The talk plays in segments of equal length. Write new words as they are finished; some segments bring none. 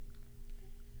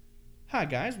Hi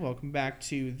guys, welcome back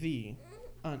to the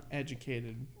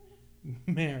Uneducated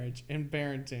Marriage and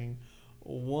Parenting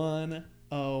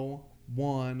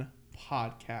 101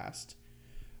 podcast,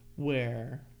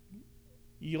 where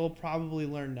you'll probably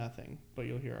learn nothing, but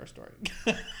you'll hear our story.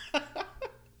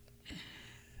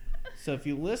 So if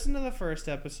you listen to the first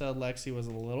episode, Lexi was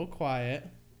a little quiet,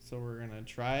 so we're going to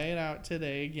try it out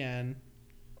today again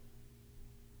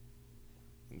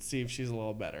and see if she's a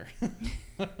little better.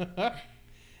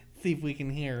 See if we can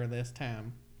hear her this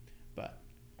time. But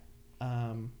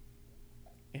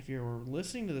if you're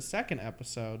listening to the second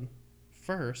episode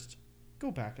first, go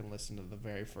back and listen to the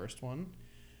very first one,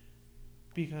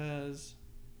 because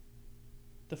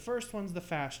the first one's the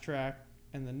fast track,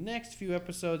 and the next few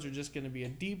episodes are just going to be a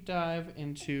deep dive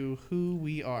into who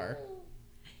we are.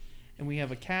 And we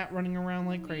have a cat running around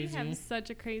like crazy. We have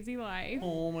such a crazy life.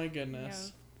 Oh my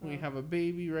goodness. We have a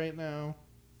baby right now.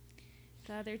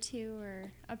 The other two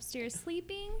are upstairs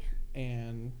sleeping.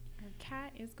 And our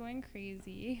cat is going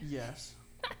crazy. Yes.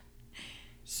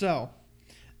 So,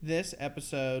 this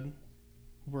episode,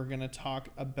 we're going to talk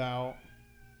about...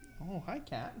 Oh, hi,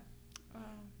 cat. Oh.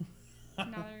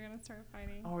 Now they're going to start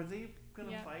fighting. Oh, are they going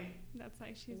to fight? That's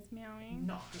why she's meowing.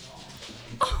 Knock it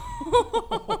off.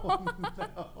 Oh,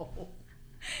 no.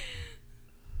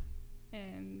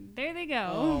 And there they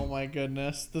go. Oh, my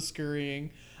goodness. The scurrying.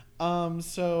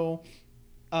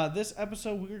 This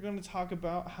episode, we're going to talk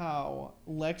about how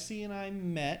Lexi and I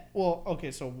met. Well,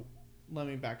 okay, so let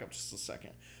me back up just a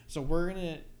second. So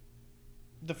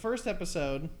the first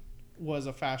episode was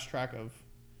a fast track of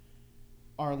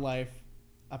our life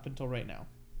up until right now.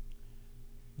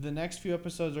 The next few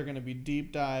episodes are going to be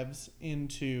deep dives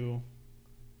into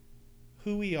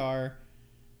who we are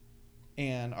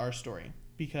and our story,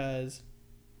 because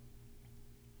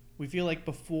we feel like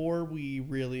before we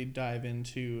really dive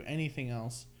into anything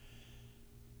else,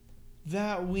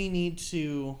 that we need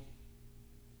to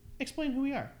explain who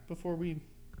we are before we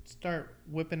start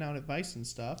whipping out advice and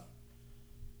stuff.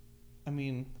 I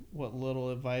mean, what little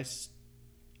advice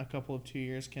a couple of 2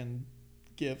 years can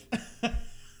give.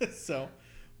 So,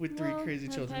 with three crazy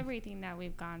children. With everything that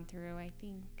we've gone through, I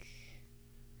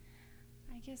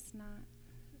guess not.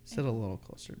 Sit a little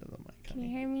closer to the mic. Can you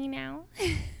hear me now?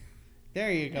 There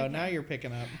you go. Okay. Now you're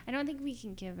picking up. I don't think we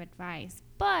can give advice,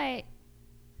 but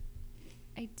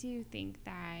I do think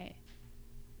that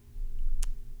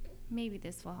maybe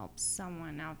this will help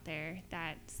someone out there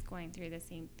that's going through the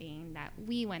same thing that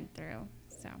we went through.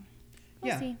 So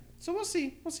we'll see. So we'll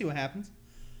see. We'll see what happens.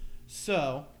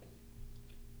 So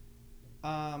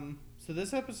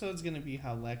this episode's going to be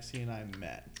how Lexi and I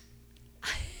met.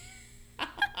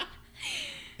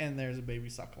 And there's a baby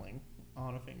suckling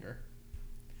on a finger.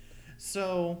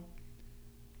 So,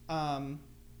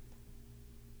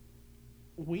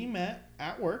 we met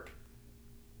at work.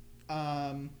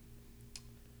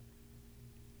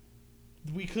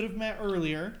 We could have met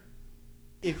earlier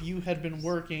if you had been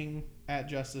working at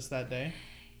Justice that day.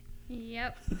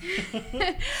 Yep.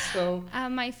 So,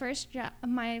 my first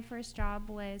job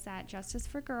was at Justice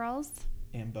for Girls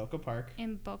in Boca Park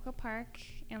in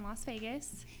Las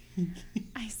Vegas.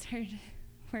 I started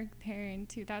work there in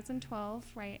 2012,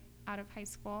 right out of high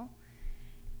school.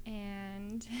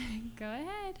 And go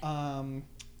ahead.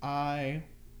 I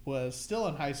was still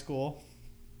in high school.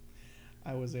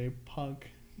 I was a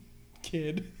punk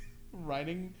kid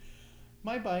riding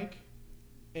my bike,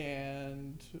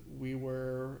 and we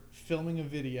were filming a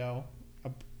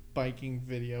biking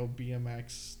video,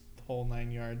 BMX, the whole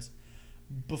 9 yards,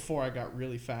 before I got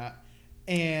really fat.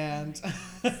 And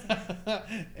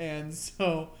and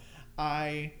so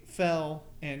I fell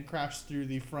and crashed through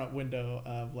the front window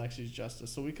of Lexi's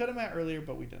Justice. So we could have met earlier,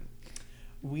 but we didn't.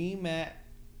 We met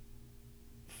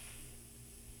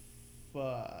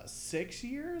 6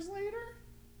 years later?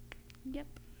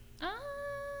 Yep.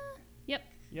 Yep,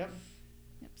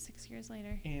 6 years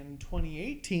later. In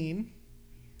 2018.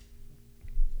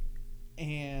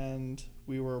 And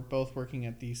we were both working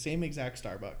at the same exact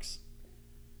Starbucks.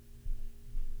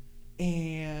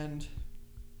 And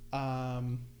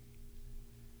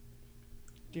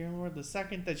dear Lord, the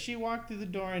second that she walked through the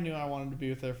door, I knew I wanted to be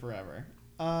with her forever.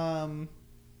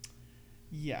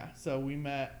 Yeah, so we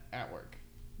met at work.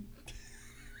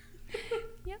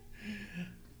 Yep.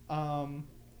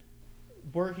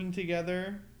 Working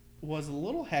together was a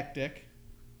little hectic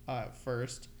at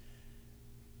first.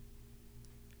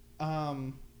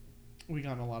 We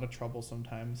got in a lot of trouble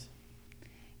sometimes.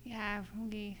 Yeah,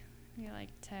 we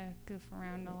like to goof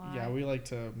around a lot. Yeah, we like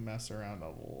to mess around a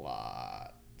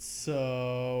lot.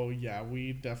 So, yeah,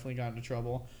 we definitely got into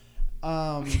trouble.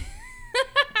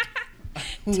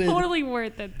 Totally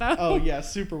worth it, though. Oh, yeah,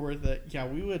 super worth it. Yeah,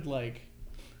 we would, like...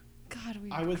 God,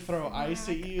 I would throw ice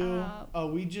at you. up. Oh,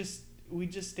 we just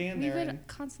stand there. We would and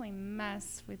constantly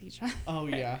mess with each other. Oh,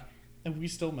 yeah. And we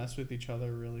still mess with each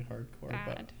other really hardcore. Bad.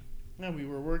 But no, we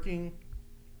were working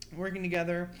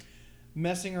together,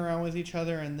 messing around with each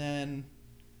other, and then,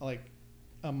 like,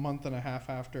 a month and a half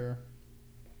after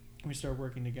we started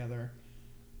working together,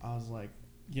 I was like,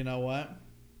 you know what?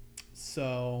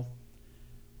 So,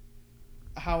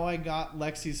 how I got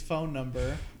Lexi's phone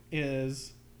number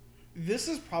is... This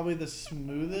is probably the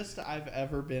smoothest I've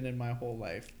ever been in my whole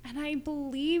life. And I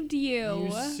believed you.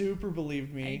 You super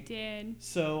believed me. I did.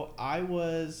 So I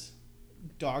was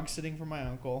dog sitting for my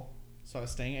uncle. So I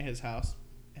was staying at his house.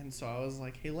 And so I was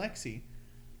like, hey, Lexi,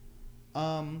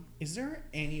 is there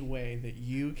any way that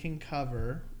you can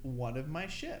cover one of my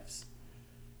shifts?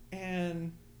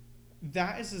 And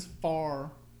that is as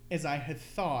far as I had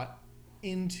thought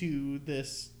into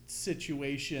this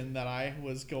situation that I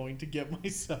was going to get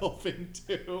myself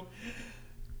into.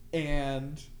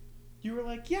 And you were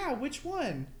like, yeah, which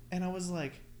one? And I was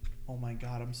like, oh my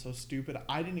God, I'm so stupid.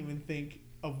 I didn't even think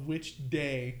of which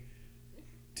day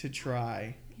to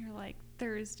try. You're like,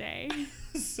 Thursday.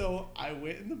 So I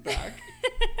went in the back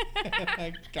and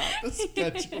I got the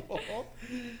schedule.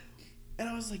 And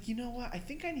I was like, you know what? I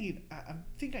think I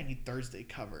need Thursday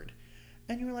covered.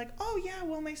 And you were like, oh yeah,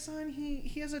 well my son,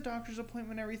 he has a doctor's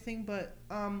appointment and everything, but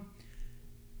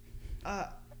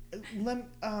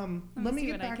let me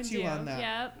get back to you on that.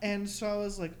 Yep. And so I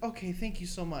was like, okay, thank you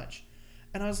so much.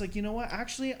 And I was like, you know what?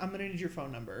 Actually, I'm gonna need your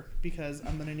phone number because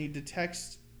I'm gonna need to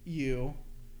text you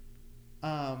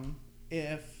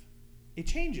if it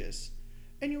changes.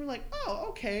 And you were like, oh,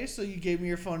 okay. So you gave me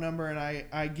your phone number and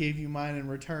I gave you mine in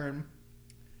return.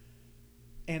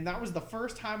 And that was the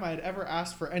first time I had ever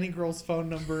asked for any girl's phone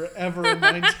number ever in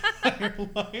my entire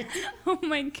life. Oh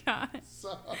my God.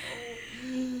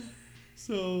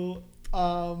 So,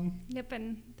 Yep,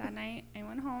 and that night I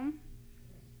went home.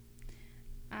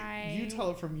 You tell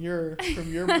it from your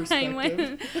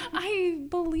perspective. I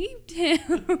believed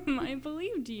him. I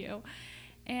believed you.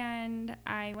 And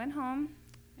I went home.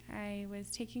 I was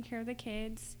taking care of the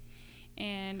kids.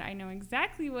 And I know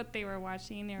exactly what they were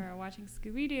watching. They were watching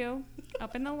Scooby-Doo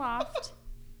up in the loft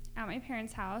at my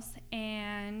parents' house.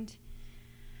 And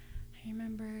I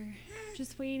remember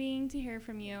just waiting to hear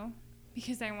from you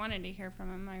because I wanted to hear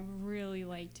from him. I really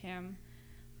liked him.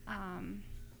 I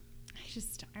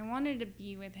wanted to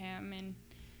be with him. And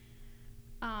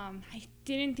I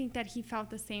didn't think that he felt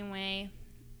the same way.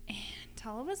 And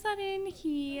all of a sudden,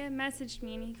 he messaged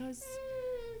me and he goes,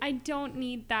 I don't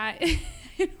need that.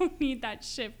 I don't need that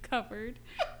shift covered.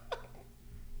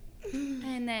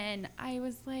 And then I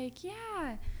was like,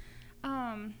 yeah,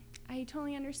 I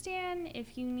totally understand.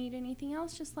 If you need anything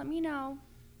else, just let me know.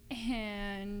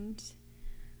 And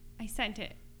I sent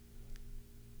it.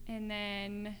 And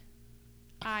then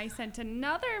I sent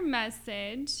another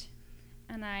message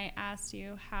and I asked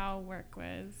you how work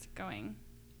was going.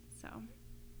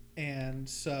 And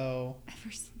so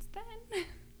ever since then.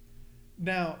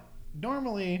 Now,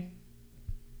 normally,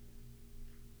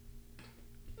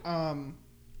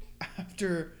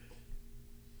 after...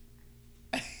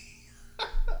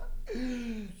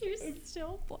 You're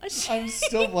still blushing. I'm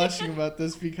still blushing about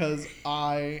this because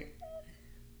I,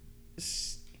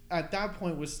 at that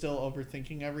point, was still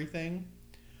overthinking everything.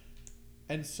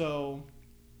 And so,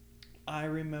 I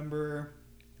remember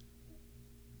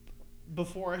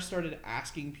before I started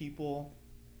asking people...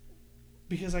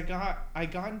 Because I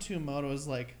got into a mode. I was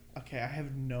like, okay, I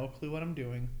have no clue what I'm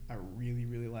doing. I really,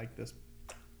 really like this.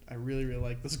 I really, really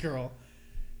like this girl.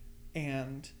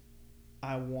 And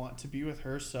I want to be with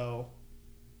her, so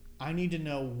I need to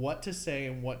know what to say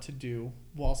and what to do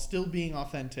while still being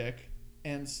authentic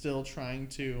and still trying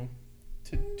to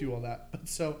do all that. But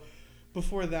so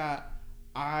before that,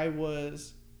 I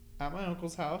was at my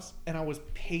uncle's house and I was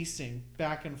pacing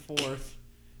back and forth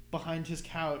behind his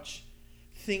couch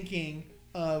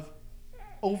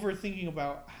overthinking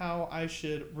about how I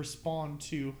should respond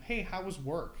to, hey, how was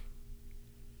work?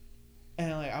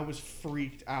 And like I was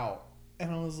freaked out. And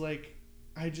I was like,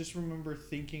 I just remember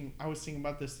I was thinking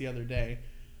about this the other day.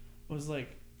 I was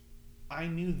like, I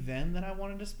knew then that I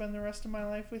wanted to spend the rest of my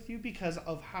life with you because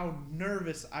of how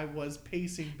nervous I was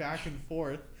pacing back and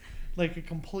forth like a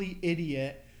complete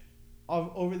idiot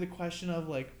over the question of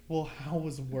like, well, how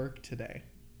was work today?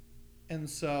 And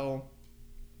so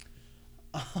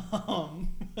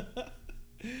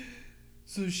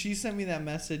so she sent me that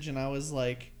message and I was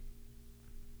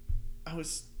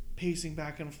pacing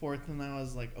back and forth and I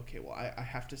was like, okay, well, I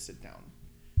have to sit down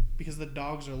because the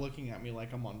dogs are looking at me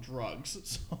like I'm on drugs.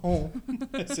 So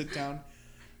I sit down.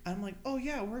 I'm like, oh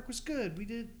yeah, work was good. We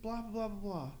did blah blah blah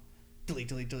blah blah. Delete,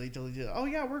 delete, delete, delete, delete. Oh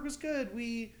yeah, work was good.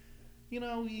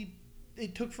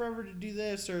 It took forever to do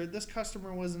this, or this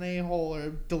customer was an a-hole, or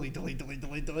delete, delete, delete,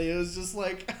 delete, delete. It was just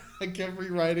like I kept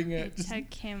rewriting it. I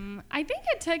think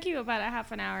it took you about a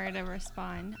half an hour to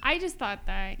respond. I just thought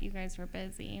that you guys were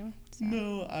busy. So.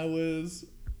 No, I was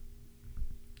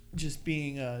just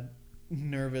being a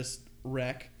nervous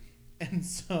wreck. And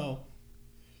so,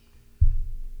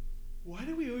 why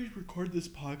do we always record this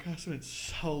podcast when it's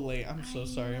so late? I'm so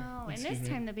sorry. And this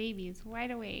time the baby's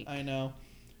wide awake. I know.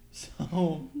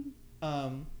 So,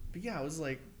 but yeah, I was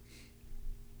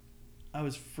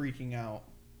freaking out.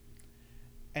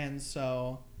 And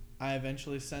so I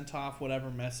eventually sent off whatever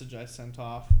message I sent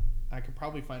off. I could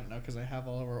probably find it now because I have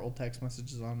all of our old text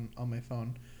messages on my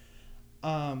phone.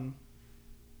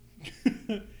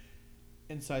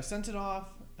 And so I sent it off,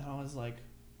 and I was like,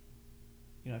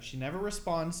 if she never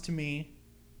responds to me,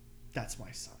 that's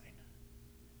my sign.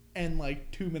 And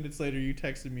like 2 minutes later, you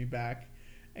texted me back,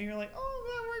 and you're like, oh,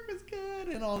 that work was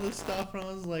good, and all this stuff. And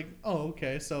I was like, oh,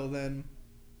 okay. So then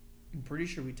I'm pretty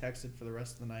sure we texted for the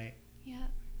rest of the night. Yeah.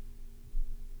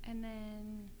 And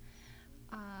then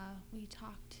we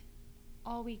talked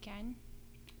all weekend.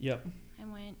 Yep.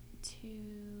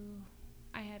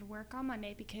 I had work on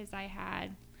Monday because I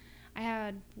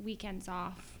had weekends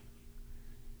off.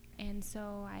 And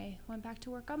so I went back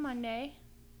to work on Monday.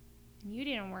 You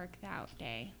didn't work that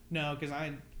day. No, because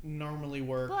I normally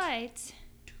work. But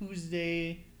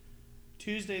Tuesday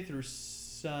through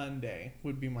Sunday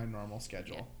would be my normal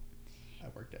schedule. Yeah. I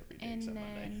worked every day except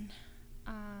Monday.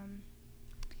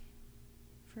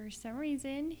 For some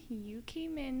reason, you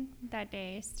came in that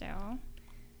day still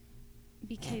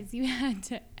because you had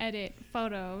to edit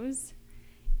photos,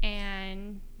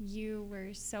 and you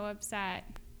were so upset.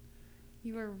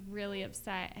 You were really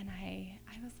upset, and I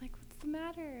was like, what's the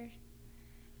matter?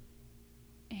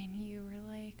 And you were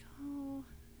like, oh,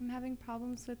 I'm having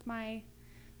problems with my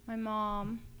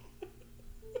mom.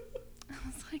 I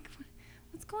was like,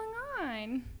 what's going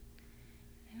on?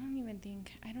 I don't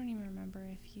even remember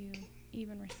if you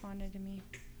even responded to me.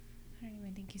 I don't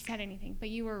even think you said anything, but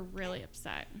you were really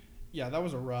upset. Yeah, that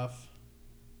was a rough.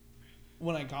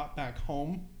 When I got back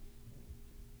home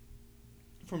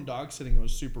from dog sitting, it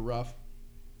was super rough.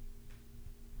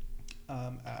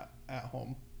 At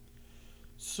home.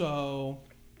 So,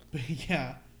 but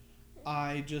yeah,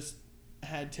 I just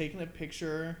had taken a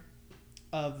picture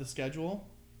of the schedule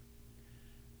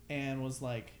and was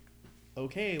like,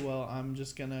 okay, well, I'm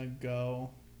just gonna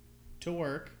go to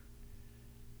work,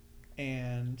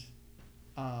 and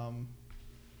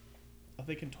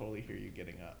they can totally hear you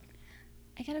getting up.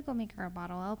 I gotta go make her a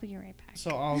bottle. I'll be right back.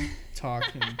 So I'll talk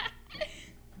and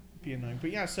be annoying.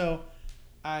 But yeah, so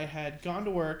I had gone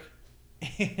to work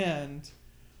and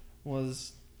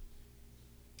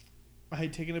I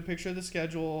had taken a picture of the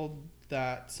schedule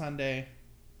that Sunday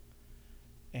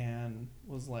and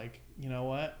was like, you know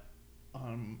what?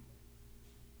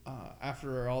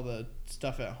 After all the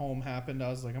stuff at home happened, I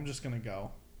was like, I'm just going to go.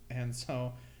 And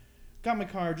so got my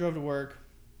car, drove to work,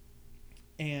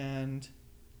 and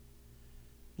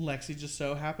Lexi just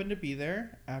so happened to be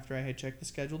there after I had checked the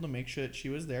schedule to make sure that she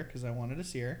was there because I wanted to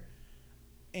see her.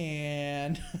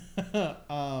 And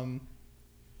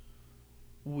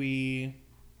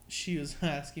she was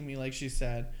asking me, like she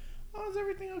said, oh, is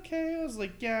everything okay? I was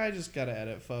like, yeah, I just got to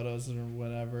edit photos or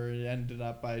whatever. It ended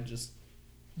up, I just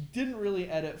didn't really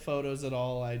edit photos at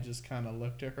all. I just kind of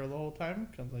looked at her the whole time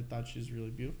because I thought she was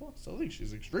really beautiful. I still think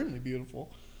she's extremely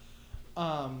beautiful.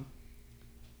 But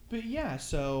yeah,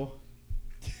 so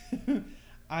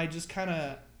I just kind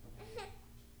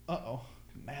of,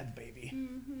 mad baby.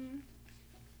 Mm-hmm.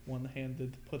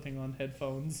 One-handed putting on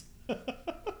headphones.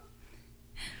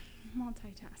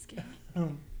 Multitasking.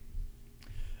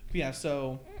 Yeah,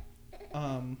 so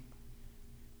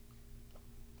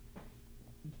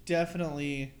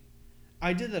definitely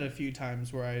I did that a few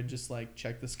times where I would just like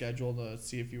check the schedule to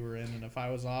see if you were in, and if I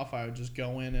was off, I would just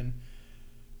go in and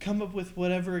come up with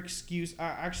whatever excuse.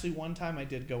 Actually, one time I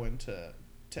did go in to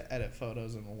edit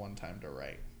photos, and one time to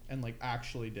write, and like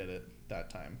actually did it that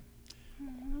time.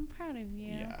 I'm proud of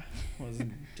you. Yeah,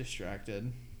 wasn't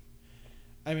distracted.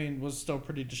 I mean, was still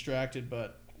pretty distracted,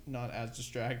 but not as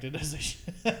distracted as I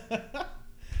should,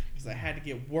 because I had to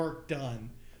get work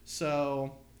done.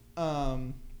 So,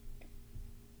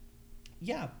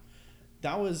 yeah,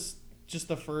 that was just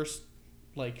the first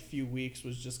like few weeks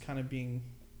was just kind of being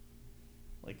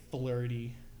like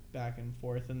flirty back and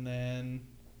forth, and then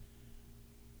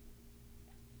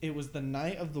it was the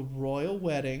night of the royal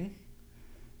wedding,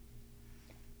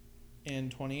 in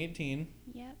 2018.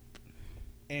 Yep.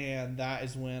 And that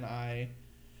is when I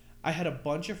had a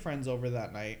bunch of friends over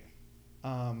that night.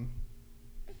 And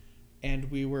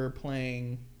we were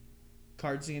playing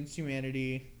Cards Against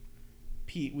Humanity.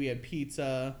 We had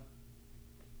pizza,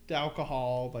 the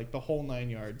alcohol, like the whole 9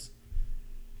 yards.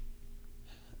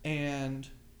 And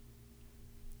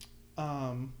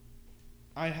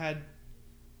I had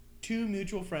 2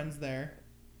 mutual friends there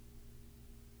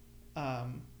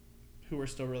who we're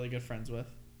still really good friends with.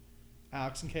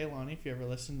 Alex and Kaylani, if you ever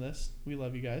listen to this, we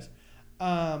love you guys.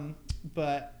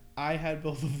 But I had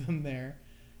both of them there,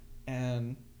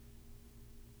 and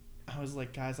I was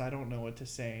like, guys, I don't know what to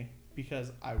say,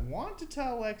 because I want to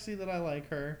tell Lexi that I like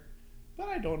her, but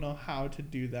I don't know how to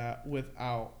do that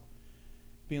without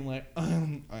being like,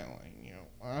 I like you.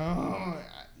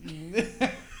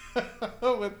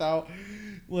 Without,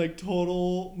 like,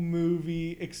 total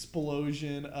movie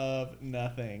explosion of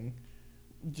nothing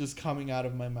just coming out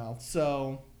of my mouth.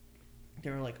 So they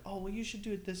were like, oh, well, you should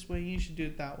do it this way, you should do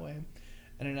it that way.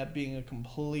 And ended up being a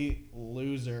complete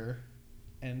loser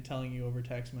and telling you over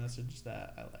text message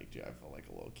that I liked you. I felt like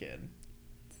a little kid.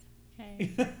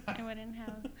 Okay. I wouldn't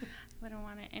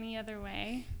want it any other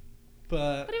way.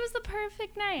 But it was the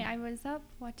perfect night. I was up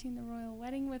watching the royal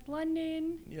wedding with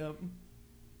London. Yep.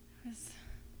 I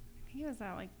think it was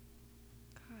at, like,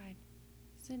 God,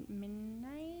 is it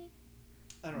midnight?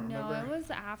 I don't remember. No, it was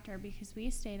after, because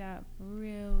we stayed up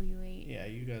really late. Yeah,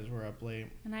 you guys were up late.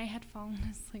 And I had fallen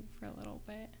asleep for a little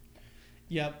bit.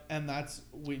 Yep, and that's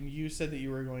when you said that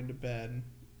you were going to bed.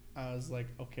 I was like,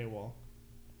 okay, well,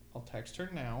 I'll text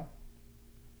her now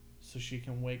so she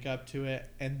can wake up to it,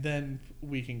 and then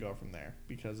we can go from there,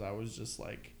 because I was just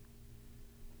like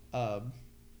a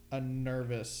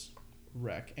nervous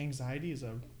wreck. Anxiety is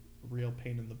a real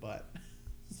pain in the butt.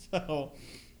 So,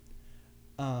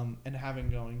 and having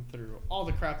going through all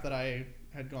the crap that I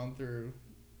had gone through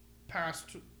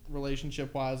past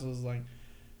relationship wise, was like,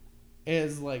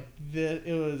 it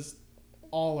was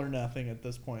all or nothing at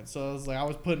this point. So I was like, I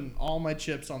was putting all my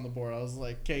chips on the board. I was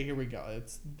like, okay, here we go.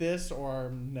 It's this, or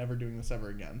I'm never doing this ever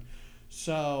again.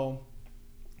 So,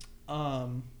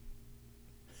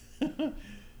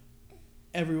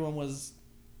 everyone was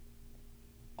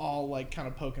all like kind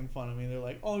of poking fun at me. They're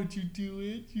like, oh, did you do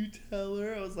it? Did you tell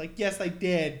her? I was like, yes, I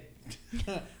did.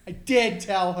 I did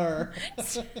tell her.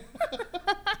 So,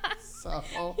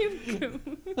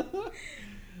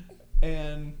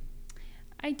 and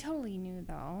I totally knew,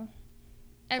 though.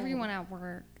 Everyone at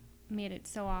work made it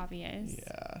so obvious.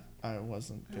 Yeah, I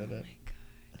wasn't good at. My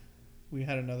God. We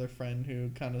had another friend who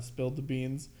kind of spilled the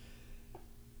beans.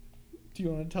 Do you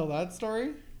want to tell that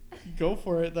story? Go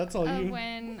for it. That's all you.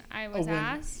 When I was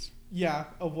asked. Yeah,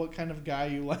 of what kind of guy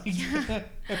you like.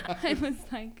 I was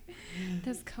like,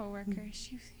 this coworker.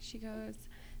 She goes,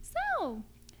 so,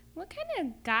 what kind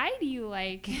of guy do you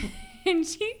like? and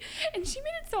she made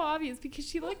it so obvious, because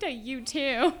she looked at you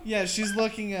too. Yeah, she's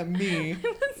looking at me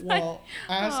while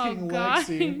asking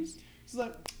Lexi. She's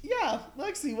like, yeah,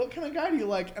 Lexi, what kind of guy do you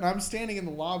like? And I'm standing in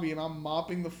the lobby and I'm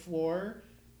mopping the floor,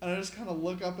 and I just kind of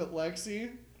look up at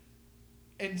Lexi,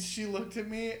 and she looked at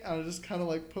me, and I just kind of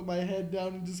like put my head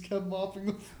down and just kept mopping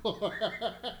the floor.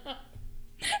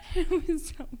 It was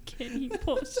so kiddie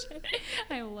bullshit.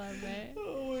 I love it.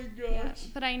 Oh my gosh. Yeah,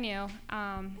 but I knew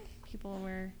people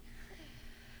were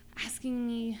asking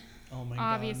me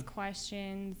obvious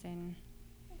questions, and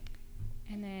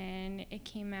then it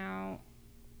came out.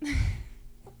 We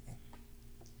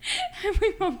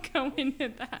won't go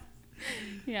into that.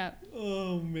 Yeah.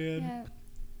 Oh man. Yeah.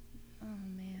 Oh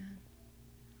man.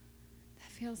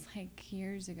 That feels like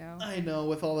years ago. I know,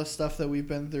 with all the stuff that we've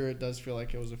been through, it does feel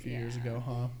like it was a few years ago,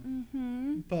 huh?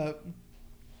 Mm-hmm. But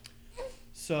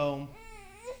so,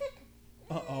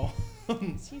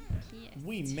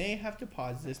 we may have to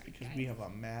pause this because we have a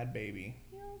mad baby.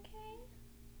 You okay?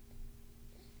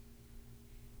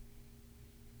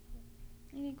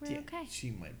 I think we're okay. She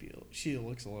might be. She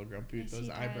looks a little grumpy with those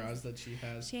eyebrows that she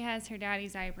has. She has her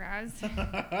daddy's eyebrows.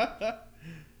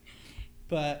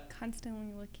 But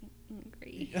constantly looking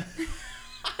angry.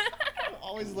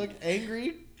 Always look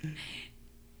angry.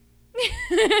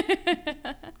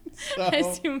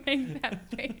 As you make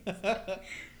that face.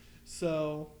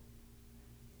 So,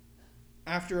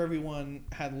 after everyone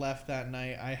had left that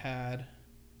night, I had.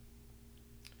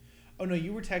 Oh no,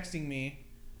 you were texting me,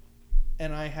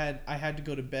 and I had to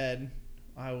go to bed.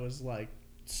 I was like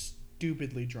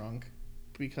stupidly drunk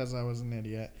because I was an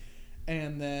idiot.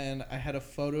 And then I had a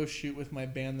photo shoot with my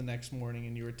band the next morning,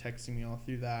 and you were texting me all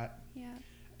through that. Yeah.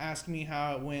 Asking me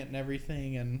how it went and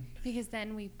everything, and because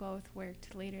then we both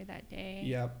worked later that day.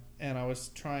 Yep. And I was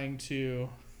trying to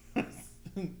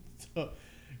So,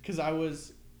 because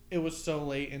it was so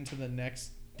late into the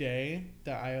next day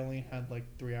that I only had like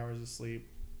 3 hours of sleep,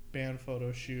 band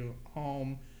photo shoot,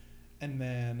 home, and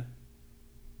then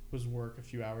was work a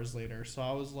few hours later. So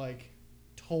I was like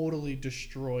totally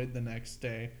destroyed the next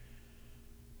day.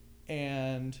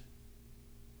 And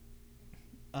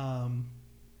I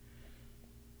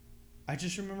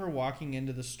just remember walking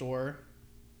into the store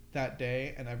that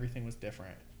day and everything was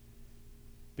different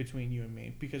between you and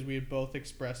me because we had both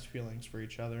expressed feelings for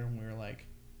each other and we were like,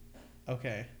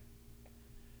 okay,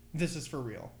 this is for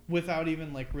real. Without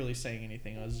even like really saying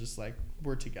anything. I was just like,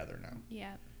 we're together now.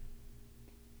 Yeah.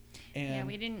 And yeah,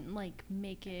 we didn't like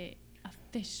make it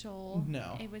official.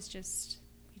 No. It was just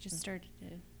we just started to.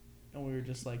 And we were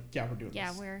just like, yeah, we're doing this.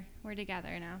 Yeah, we're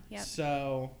together now. Yep.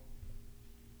 So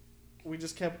we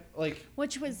just kept like.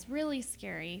 Which was really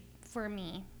scary for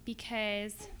me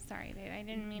because sorry, babe, I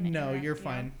didn't mean to. No, interrupt you're you.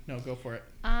 fine. No, go for it.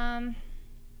 I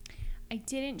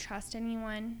didn't trust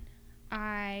anyone.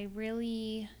 I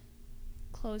really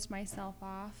closed myself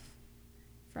off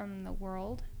from the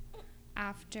world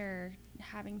after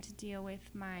having to deal with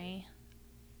my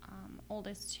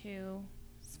oldest two's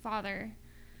father.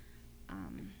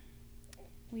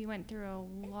 We went through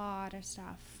a lot of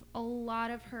stuff, a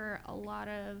lot of hurt, a lot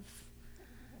of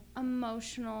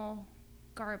emotional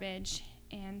garbage.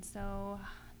 And so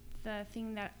the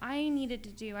thing that I needed to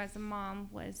do as a mom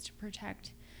was to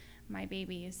protect my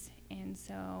babies. And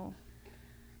so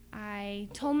I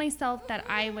told myself that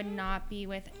I would not be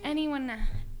with anyone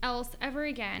else ever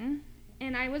again.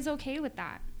 And I was okay with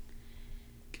that.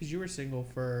 Because you were single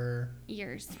for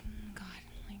years. God,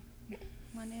 like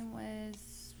when it was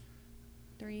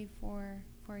 4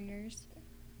 years.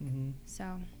 Mm-hmm.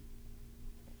 So.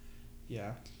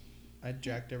 Yeah. I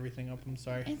jacked everything up. I'm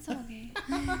sorry. It's okay.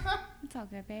 It's all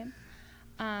good, babe.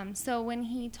 So when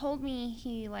he told me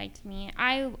he liked me,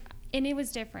 and it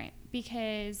was different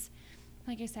because,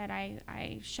 like I said,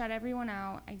 I shut everyone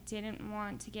out. I didn't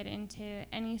want to get into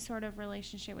any sort of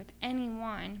relationship with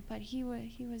anyone, but he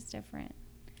was different.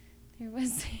 There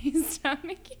was, stop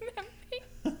making that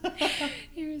face.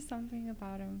 There was something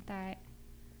about him that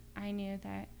I knew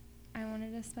that I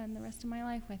wanted to spend the rest of my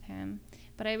life with him,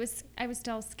 but I was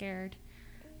still scared.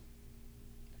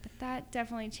 But that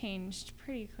definitely changed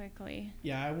pretty quickly.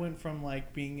 Yeah, I went from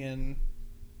like being in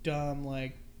dumb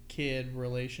like kid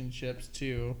relationships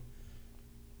to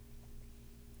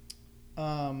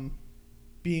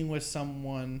being with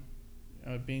someone,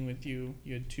 being with you.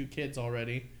 You had 2 kids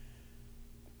already,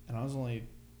 and I was only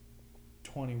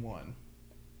 21.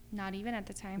 Not even at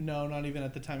the time. No, not even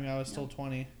at the time. I was still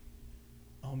 20.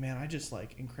 Oh man, I just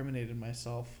like incriminated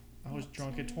myself. I was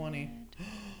drunk at 20.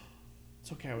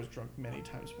 It's okay, I was drunk many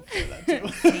times before that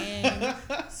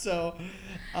too. So,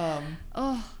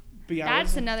 but yeah,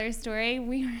 that's another story.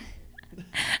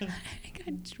 I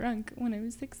got drunk when I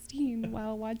was 16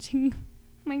 while watching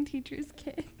my teacher's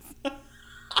kids.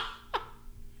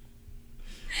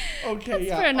 Okay, that's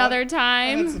yeah. for another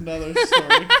time. That's another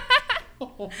story.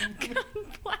 God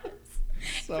bless.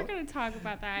 So, we're gonna talk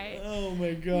about that. Oh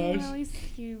my gosh. Well, at least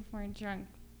you weren't drunk.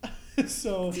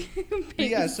 So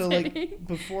yeah, so like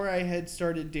before I had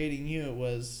started dating you, it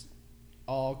was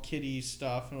all kiddie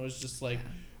stuff, and it was just like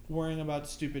worrying about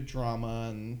stupid drama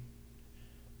and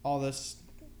all this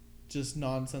just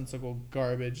nonsensical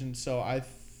garbage. And so I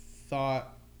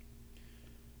thought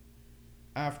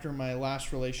after my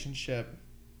last relationship,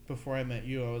 before I met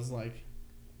you, I was like,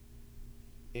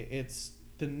 it's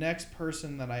the next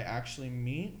person that I actually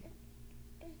meet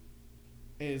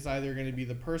is either going to be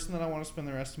the person that I want to spend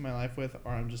the rest of my life with,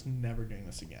 or I'm just never doing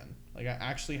this again. Like, I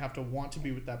actually have to want to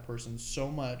be with that person so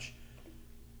much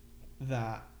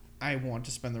that I want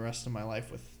to spend the rest of my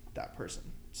life with that person.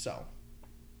 So,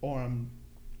 or I'm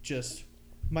just,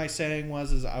 my saying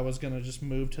was I was going to just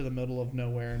move to the middle of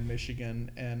nowhere in Michigan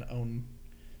and own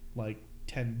like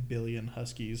 10 billion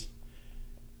huskies.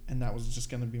 And that was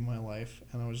just going to be my life.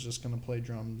 And I was just going to play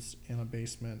drums in a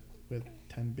basement with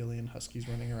 10 billion huskies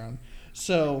running around.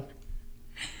 So,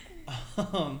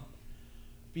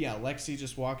 yeah, Lexi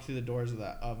just walked through the doors of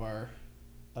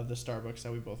the Starbucks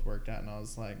that we both worked at, and I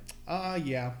was like,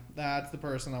 yeah, that's the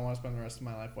person I want to spend the rest of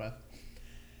my life with.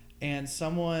 And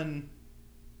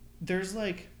there's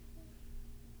like,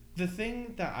 the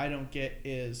thing that I don't get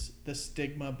is the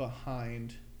stigma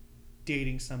behind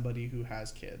dating somebody who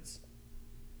has kids.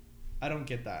 I don't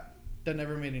get that. That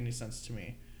never made any sense to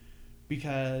me.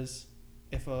 Because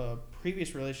if a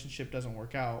previous relationship doesn't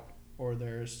work out, or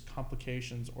there's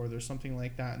complications, or there's something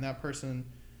like that, and that person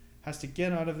has to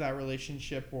get out of that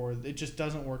relationship, or it just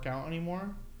doesn't work out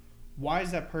anymore, why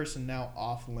is that person now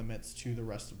off limits to the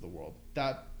rest of the world?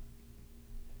 That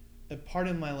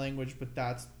pardon my language, but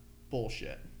that's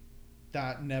bullshit.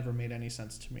 That never made any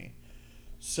sense to me.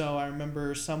 So I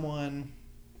remember someone,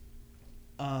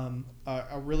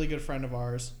 a really good friend of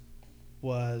ours,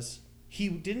 he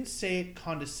didn't say it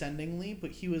condescendingly,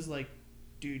 but he was like,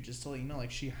 dude, just to let you know,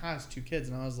 like, she has 2 kids.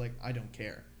 And I was like, I don't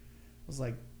care. I was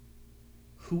like,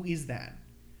 who is that?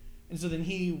 And so then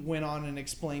he went on and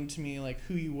explained to me, like,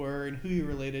 who you were and who you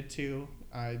related to.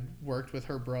 I worked with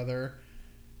her brother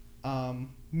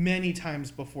many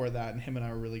times before that, and him and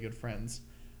I were really good friends.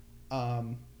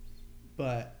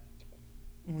 But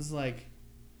it was like,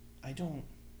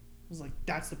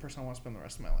 that's the person I want to spend the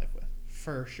rest of my life with,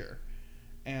 for sure.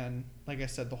 And like I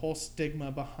said, the whole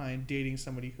stigma behind dating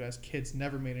somebody who has kids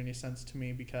never made any sense to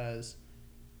me, because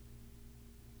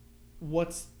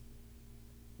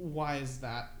why is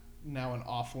that now an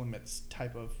off limits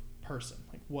type of person?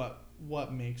 Like,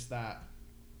 what makes that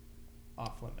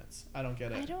off limits? I don't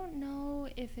get it. I don't know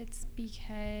if it's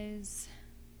because,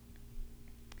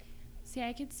 see,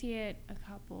 I could see it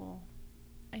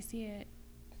I see it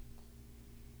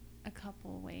a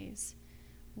couple ways,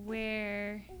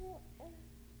 where,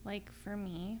 like, for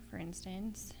me, for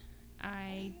instance,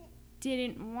 I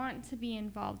didn't want to be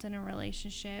involved in a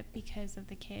relationship because of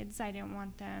the kids. I didn't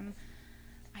want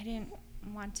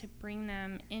to bring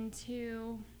them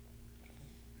into,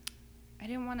 I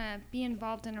didn't want to be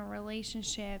involved in a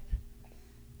relationship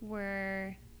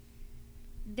where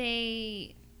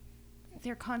they're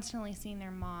constantly seeing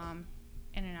their mom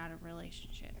in and out of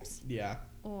relationships. Yeah.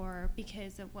 Or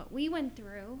because of what we went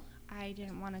through, I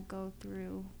didn't want to go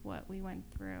through what we went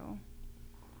through.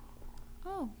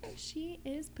 Oh, she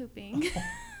is pooping.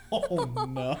 Oh,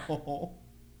 no.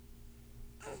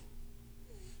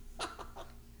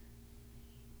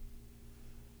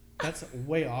 That's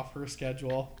way off her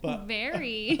schedule. But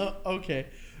very. Okay.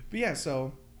 But yeah,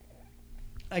 so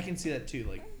I can see that too.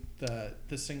 Like,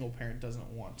 the single parent doesn't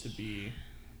want to be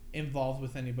involved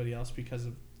with anybody else because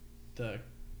of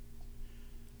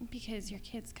because your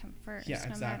kids come first, yeah,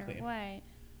 exactly. no matter what.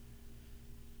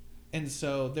 And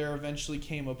so there eventually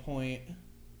came a point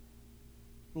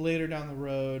later down the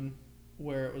road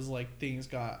where it was like things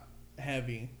got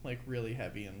heavy, like really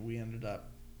heavy, and we ended up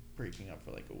breaking up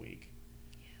for like a week.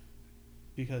 Yeah.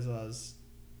 Because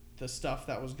the stuff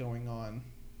that was going on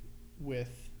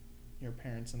with your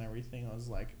parents and everything, I was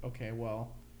like, okay,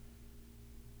 well,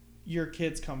 your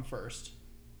kids come first,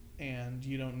 and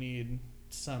you don't need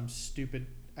some stupid,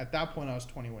 at that point I was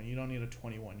 21, you don't need a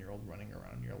 21-year-old running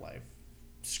around your life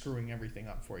screwing everything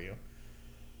up for you.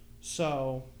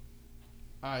 So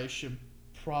I should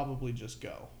probably just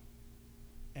go.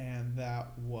 And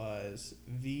that was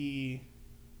the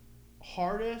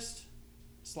hardest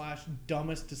 /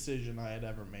 dumbest decision I had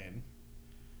ever made,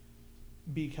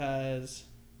 because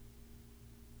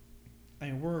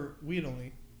I mean, we had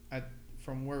only,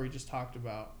 from where we just talked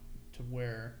about to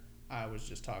where I was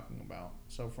just talking about.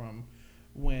 So from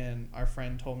when our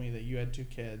friend told me that you had 2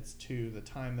 kids to the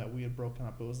time that we had broken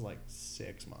up, it was like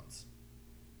 6 months,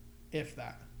 if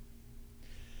that.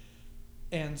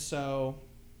 And so,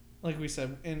 like we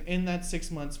said, in that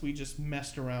 6 months, we just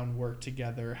messed around, worked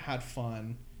together, had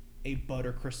fun, ate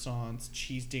butter croissants,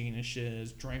 cheese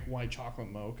danishes, drank white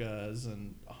chocolate mochas,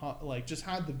 and like just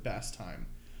had the best time.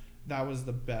 That was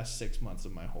the best 6 months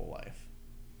of my whole life.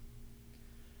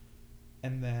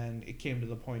 And then it came to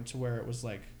the point to where it was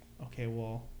like, okay,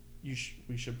 well,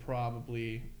 we should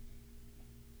probably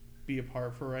be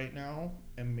apart for right now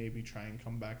and maybe try and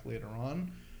come back later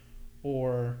on,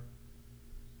 or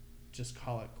just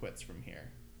call it quits from here.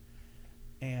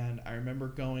 And I remember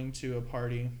going to a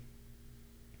party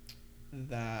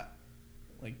that,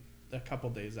 like, a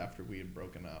couple days after we had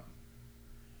broken up,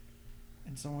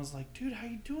 and someone was like, dude, how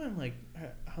you doing? Like,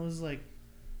 I was like,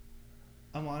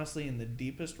 I'm honestly in the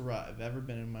deepest rut I've ever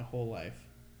been in my whole life,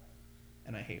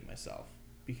 and I hate myself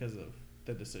because of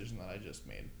the decision that I just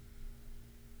made.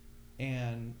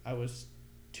 And I was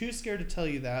too scared to tell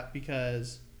you that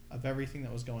because of everything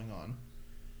that was going on.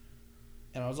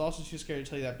 And I was also too scared to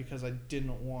tell you that because I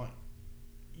didn't want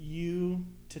you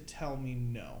to tell me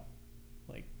no.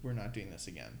 Like, we're not doing this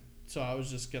again. So I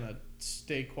was just going to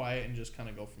stay quiet and just kind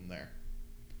of go from there.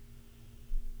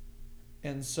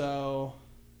 And so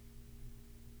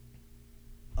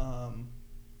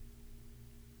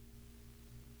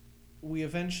we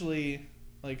eventually,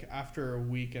 like, after a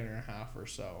week and a half or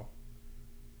so,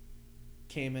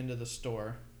 came into the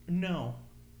store. No.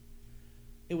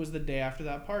 It was the day after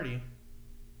that party.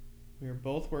 We were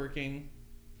both working,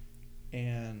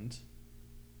 and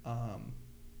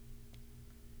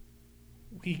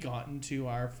we got into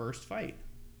our first fight.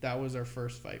 That was our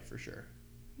first fight for sure.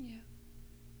 Yeah.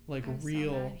 Like I was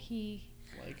real, so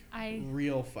mad.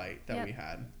 real fight that we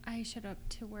had. I showed up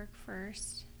to work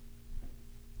first,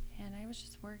 and I was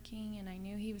just working, and I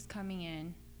knew he was coming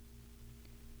in.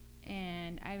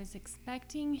 And I was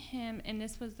expecting him, and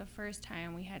this was the first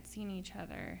time we had seen each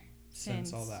other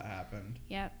since all that happened.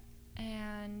 Yep.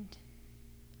 And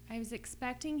I was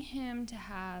expecting him to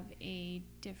have a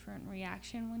different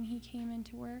reaction when he came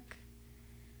into work.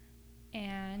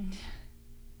 And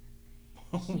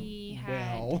he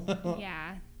had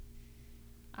yeah.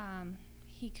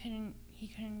 He couldn't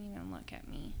even look at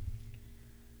me.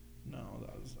 No,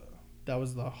 that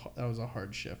was a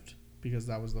hard shift because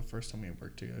that was the first time we had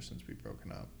worked together since we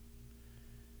broken up.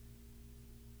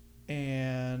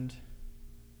 And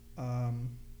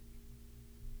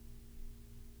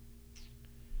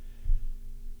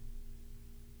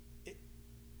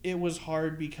it was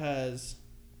hard because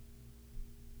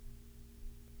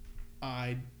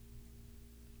I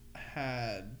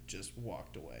had just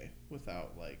walked away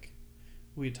without, like,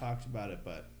 we talked about it,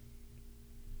 but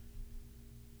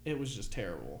it was just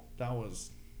terrible. That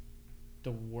was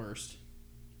the worst.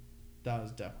 That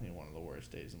was definitely one of the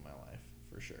worst days in my life,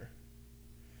 for sure.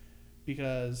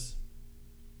 Because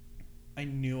I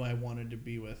knew I wanted to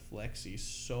be with Lexi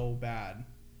so bad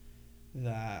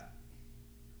that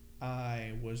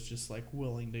I was just, like,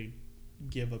 willing to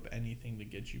give up anything to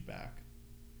get you back.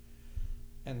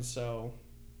 And so,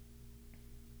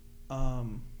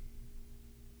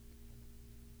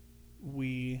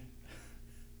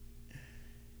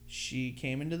 she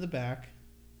came into the back,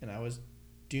 and I was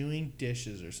doing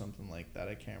dishes or something like that.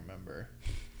 I can't remember.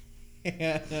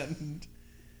 And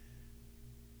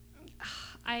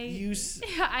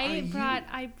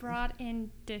I brought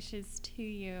in dishes to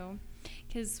you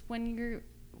because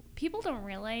people don't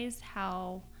realize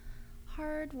how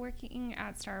hard working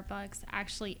at Starbucks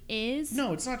actually is.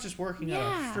 No, it's not just working at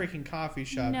a freaking coffee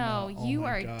shop. No, you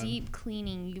are deep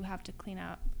cleaning. You have to clean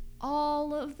up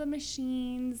all of the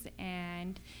machines,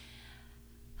 and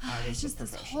it's just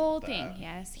this whole thing.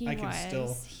 Yes,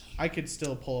 I could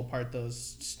still pull apart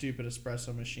those stupid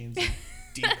espresso machines and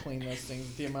deep clean those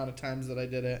things the amount of times that I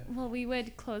did it. Well, we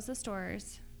would close the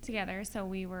stores together, so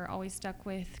we were always stuck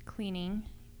with cleaning.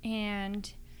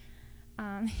 And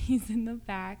he's in the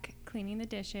back cleaning the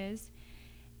dishes,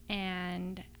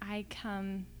 and I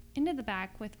come into the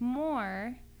back with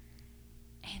more,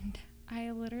 and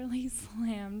I literally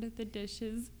slammed the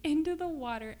dishes into the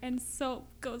water, and soap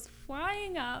goes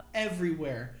flying up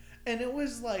everywhere. And it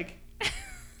was like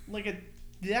at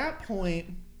that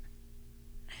point,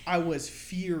 I was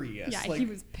furious. Yeah, he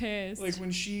was pissed. Like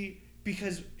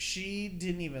because she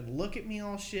didn't even look at me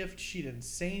all shift. She didn't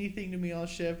say anything to me all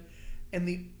shift. And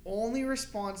the only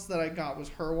response that I got was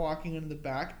her walking into the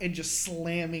back and just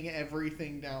slamming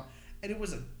everything down. And it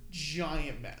was a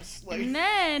giant mess. And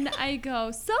then I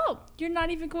go, so you're not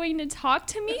even going to talk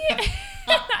to me? And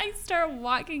I start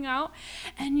walking out,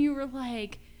 and you were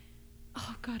like,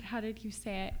 oh God, how did you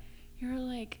say it? You were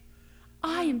like,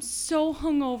 I am so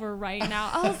hungover right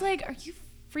now. I was like, are you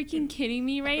freaking kidding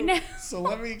me right now? So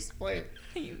let me explain.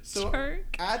 You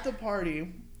jerk. At the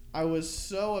party, I was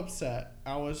so upset.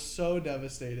 I was so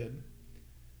devastated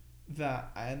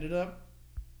that I ended up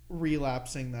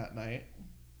relapsing that night,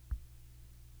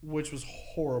 which was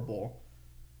horrible.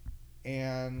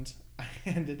 And I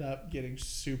ended up getting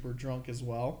super drunk as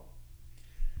well.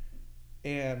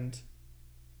 And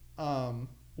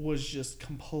was just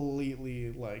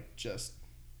completely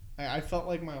I felt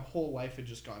like my whole life had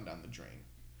just gone down the drain.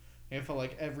 I felt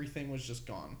like everything was just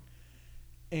gone.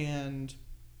 And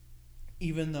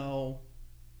even though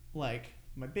my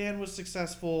band was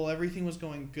successful, everything was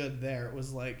going good there, it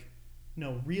was like,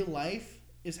 no, real life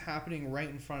is happening right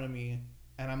in front of me,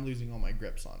 and I'm losing all my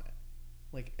grips on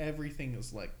it. Everything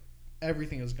is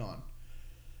gone.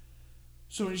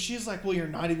 So when she's like, well, you're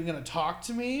not even going to talk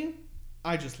to me,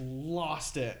 I just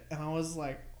lost it. And I was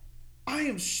like, I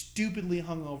am stupidly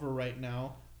hungover right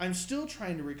now. I'm still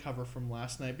trying to recover from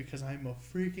last night because I'm a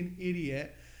freaking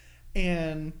idiot.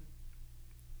 And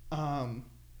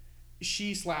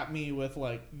she slapped me with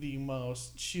the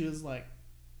most. She was like,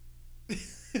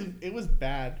 it was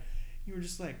bad. You were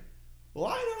just like, well,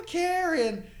 I don't care,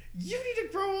 and you need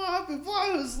to grow up, and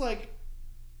blah. I was like,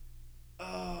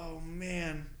 oh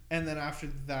man. And then after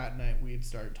that night, we had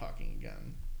started talking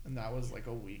again, and that was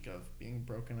a week of being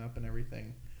broken up and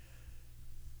everything.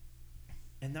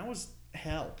 And that was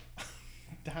hell.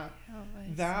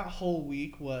 That whole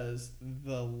week was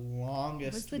the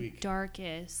longest week. It was the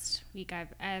darkest week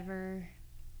I've ever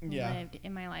lived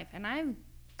in my life. And I've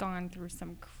gone through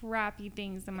some crappy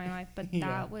things in my life, but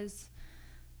that was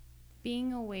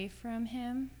being away from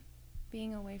him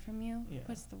being away from you Yeah.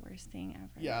 was the worst thing ever.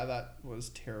 Yeah, that was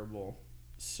terrible.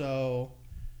 So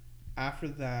after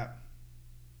that,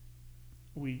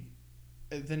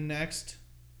 the next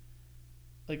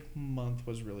like month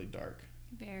was really dark.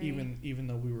 Very. Even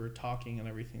though we were talking and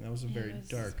everything, that was a very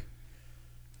dark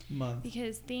month.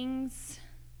 Because things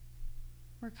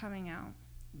were coming out.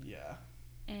 Yeah.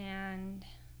 And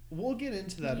we'll get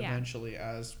into that eventually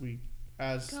as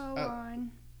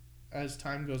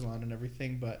time goes on and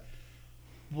everything, but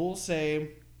we'll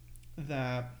say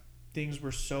that things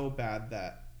were so bad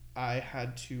that I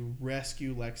had to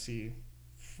rescue Lexi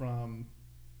from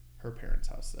her parents'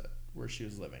 house where she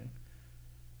was living.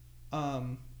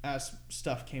 As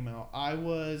stuff came out,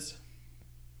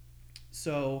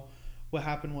 so what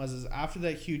happened was after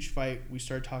that huge fight, we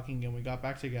started talking again. We got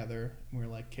back together and we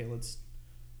were like, okay,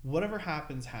 whatever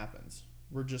happens.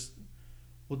 We'll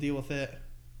deal with it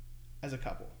as a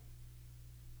couple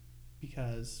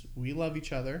because we love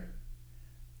each other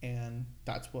and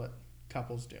that's what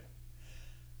couples do.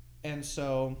 And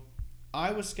so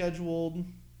I was scheduled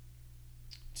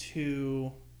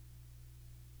to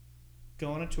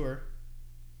go on a tour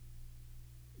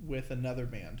with another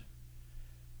band,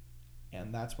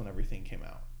 and that's when everything came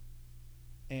out.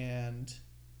 And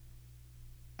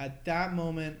at that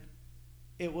moment,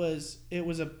 it was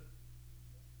a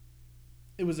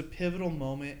pivotal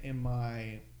moment in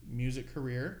my music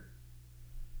career.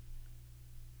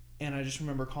 And I just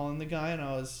remember calling the guy,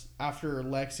 and after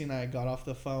Lexi and I got off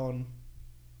the phone,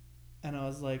 and I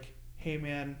was like, hey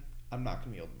man, I'm not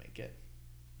gonna be able to make it,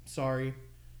 sorry.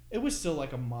 It was still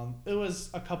like a month, it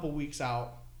was a couple weeks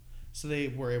out, so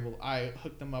I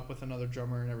hooked them up with another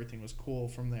drummer and everything was cool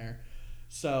from there.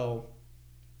 So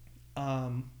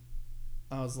I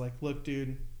was like, look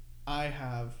dude, I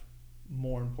have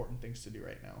more important things to do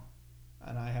right now,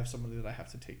 and I have somebody that I have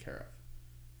to take care of.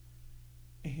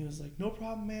 And he was like, no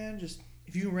problem, man, just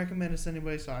if you recommend us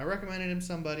anybody. So I recommended him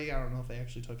somebody. I don't know if they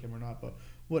actually took him or not, but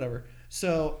whatever.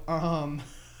 So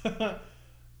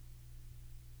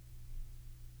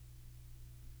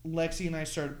Lexi and I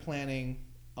started planning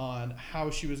on how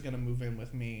she was going to move in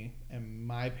with me and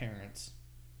my parents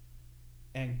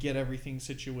and get everything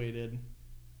situated.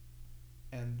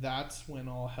 And that's when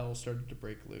all hell started to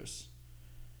break loose.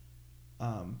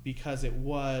 Because it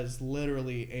was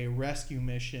literally a rescue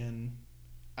mission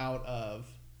out of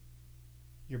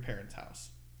your parents' house.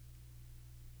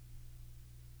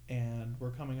 And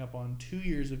we're coming up on 2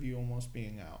 years of you almost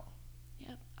being out.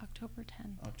 Yep, October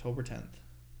 10th. October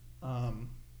 10th.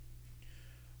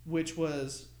 Which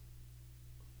was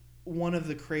one of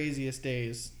the craziest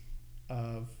days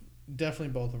of definitely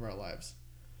both of our lives.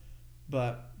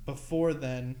 But before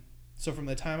then, so from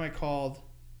the time I called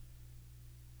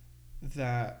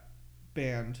that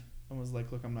band and was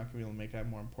like, look, I'm not going to be able to make it, I have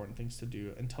more important things to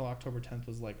do, until October 10th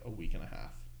was like a week and a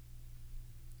half.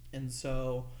 And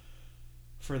so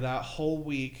for that whole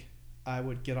week, I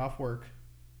would get off work,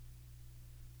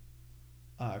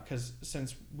 because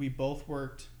since we both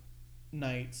worked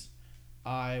nights,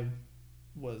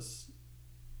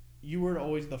 you were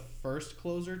always the first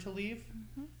closer to leave.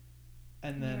 Mm-hmm.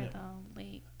 And then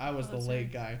I was the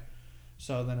late guy.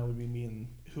 So then it would be me and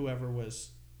whoever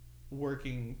was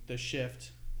working the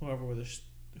shift, whoever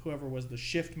was the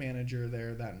shift manager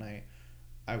there that night,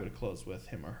 I would close with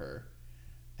him or her.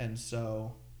 And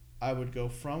so I would go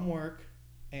from work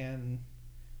and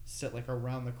sit like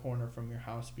around the corner from your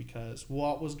house, because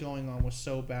what was going on was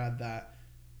so bad that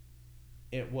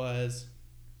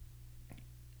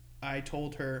I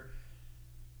told her,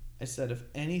 I said, if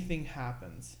anything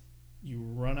happens, you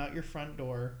run out your front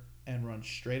door and run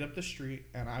straight up the street,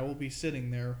 and I will be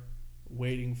sitting there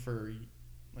waiting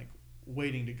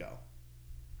to go.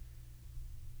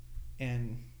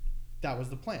 And that was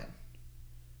the plan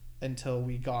until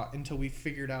we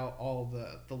figured out all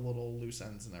the little loose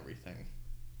ends and everything.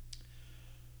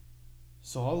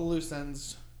 So all the loose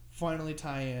ends finally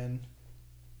tie in,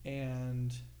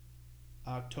 and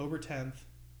October 10th,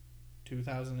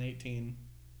 2018,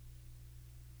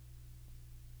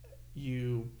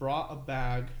 you brought a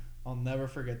bag. I'll never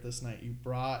forget this night. You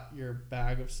brought your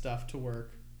bag of stuff to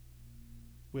work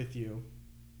with you,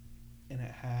 and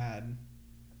it had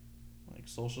like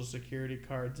social security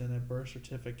cards in it, birth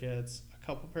certificates, a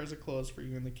couple pairs of clothes for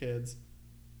you and the kids,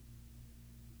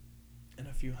 and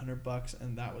a few $100,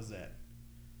 and that was it.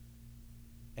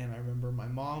 And I remember my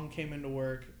mom came into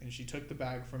work and she took the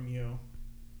bag from you,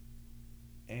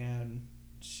 and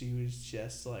she was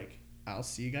just like, I'll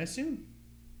see you guys soon.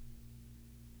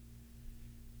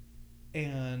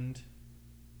 And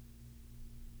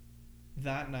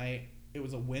that night, it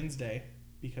was a Wednesday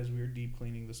because we were deep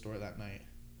cleaning the store that night.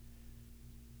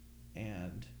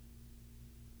 And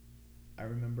I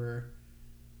remember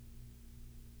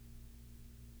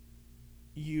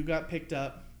you got picked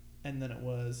up, and then it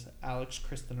was Alex,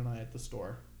 Kristen, and I at the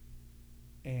store.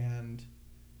 And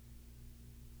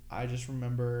I just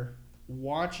remember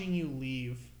watching you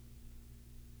leave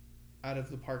out of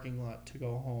the parking lot to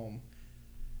go home.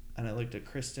 And I looked at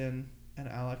Kristen and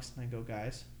Alex and I go,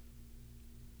 guys,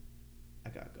 I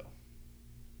gotta go.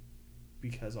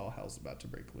 Because all hell's about to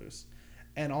break loose.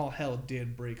 And all hell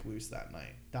did break loose that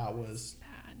night. That was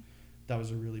bad. That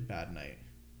was a really bad night.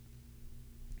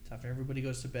 So after everybody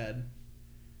goes to bed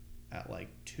at like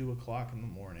 2 o'clock in the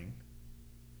morning,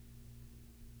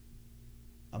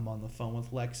 I'm on the phone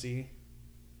with Lexi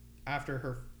after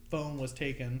her phone was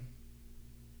taken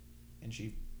and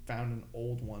she found an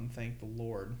old one, thank the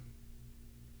Lord.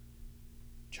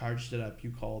 Charged it up,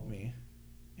 you called me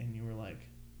and you were like,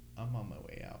 I'm on my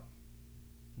way out.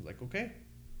 I was like, okay.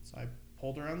 So I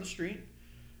pulled around the street,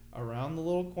 around the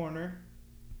little corner,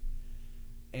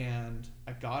 and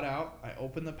I got out, I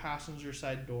opened the passenger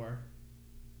side door,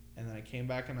 and then I came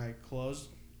back and I closed,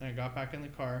 and I got back in the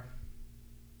car,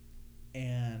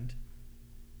 and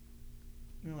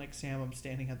you're like, Sam, I'm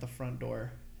standing at the front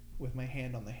door with my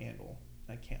hand on the handle,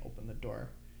 and I can't open the door.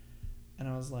 And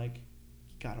I was like,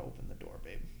 you gotta open the door,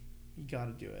 babe. You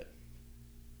gotta do it.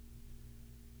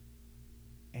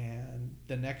 And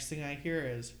the next thing I hear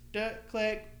is,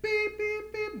 click, beep,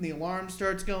 beep, beep, and the alarm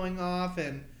starts going off,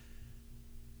 and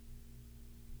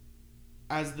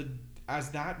as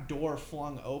that door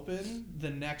flung open, the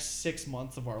next 6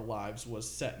 months of our lives was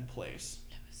set in place.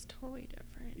 It was totally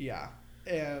different. Yeah.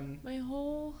 And my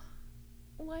whole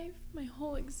life, my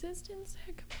whole existence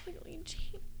had completely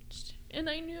changed. And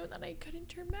I knew that I couldn't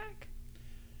turn back.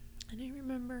 And I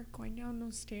remember going down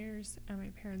those stairs at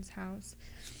my parents' house,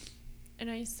 and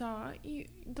I saw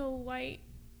the light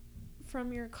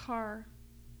from your car.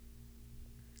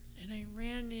 And I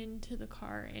ran into the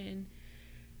car, and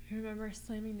I remember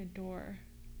slamming the door,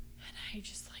 and I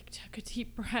just took a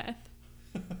deep breath.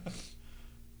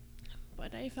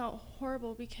 But I felt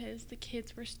horrible because the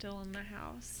kids were still in the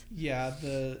house. Yeah,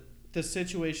 the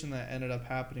situation that ended up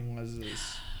happening was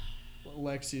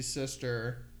Lexi's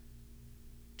sister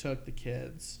took the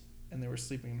kids and they were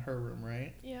sleeping in her room,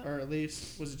 right? Yeah. Or at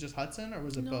least, was it just Hudson or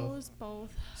was it both? No, it was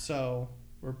both. So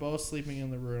we're both sleeping in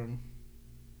the room,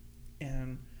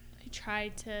 and I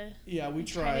tried to. Yeah, we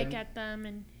tried to get them,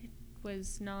 and it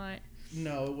was not.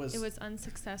 No, it was. It was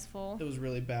unsuccessful. It was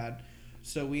really bad.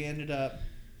 So we ended up,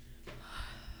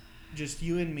 just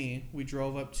you and me. We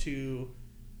drove up to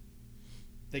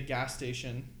the gas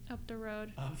station. Up the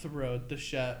road. The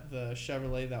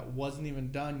Chevrolet that wasn't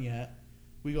even done yet.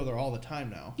 We go there all the time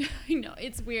now. I know,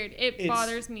 it's weird. It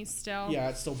bothers me still. Yeah,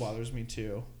 it still bothers me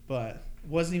too. But it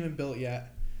wasn't even built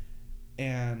yet.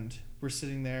 And we're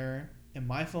sitting there, and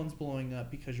my phone's blowing up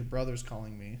because your brother's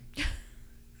calling me.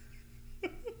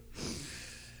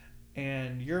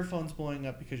 And your phone's blowing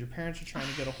up because your parents are trying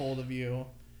to get a hold of you.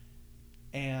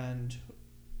 And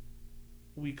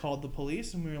we called the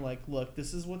police, and we were like, look,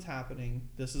 this is what's happening.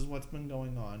 This is what's been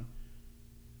going on.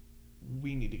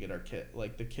 We need to get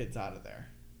the kids out of there.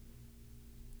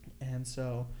 And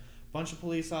so a bunch of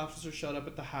police officers showed up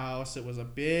at the house. It was a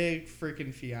big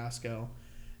freaking fiasco.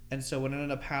 And so what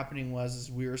ended up happening was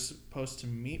we were supposed to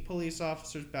meet police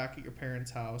officers back at your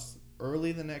parents' house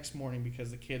early the next morning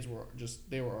because the kids were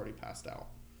they were already passed out.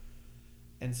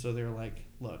 And so they were like,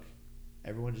 look,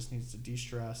 everyone just needs to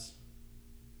de-stress.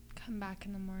 Come back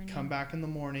in the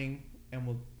morning.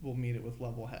 And we'll meet it with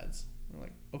level heads. We're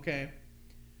like, okay.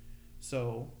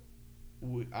 So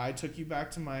I took you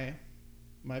back to my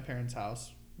parents'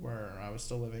 house where I was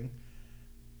still living,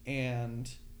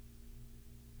 and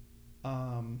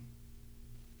I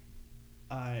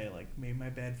made my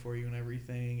bed for you and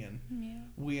everything, and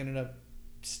we ended up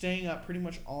staying up pretty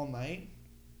much all night.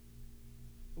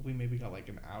 We maybe got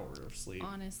an hour of sleep.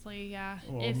 Honestly, yeah.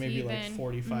 Or maybe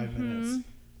 45 minutes.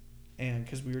 And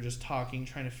because we were just talking,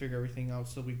 trying to figure everything out.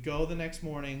 So we go the next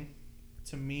morning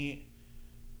to meet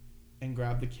and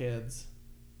grab the kids,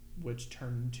 which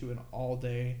turned into an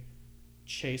all-day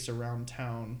chase around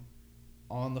town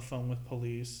on the phone with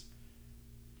police,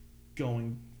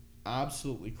 going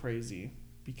absolutely crazy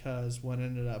because what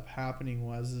ended up happening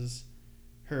was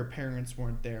her parents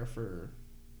weren't there for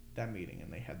that meeting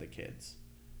and they had the kids.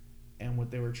 And what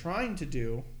they were trying to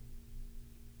do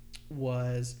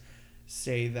was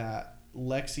say that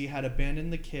Lexi had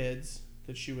abandoned the kids,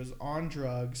 that she was on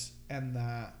drugs, and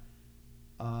that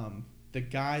the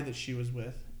guy that she was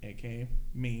with, aka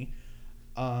me,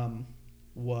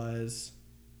 was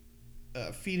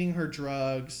feeding her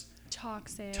drugs,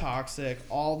 toxic,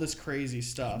 all this crazy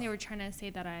stuff. And they were trying to say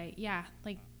that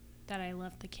that I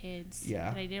left the kids,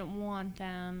 Yeah, that I didn't want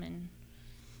them,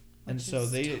 and so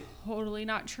they totally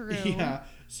not true. Yeah,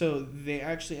 so they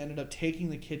actually ended up taking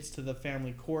the kids to the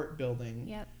family court building.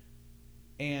 Yep.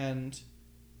 And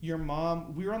your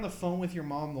mom, we were on the phone with your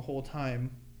mom the whole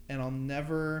time, and I'll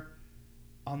never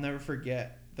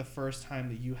forget the first time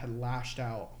that you had lashed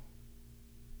out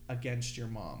against your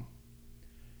mom,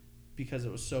 because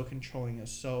it was so controlling, and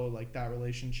so like that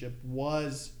relationship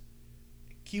was,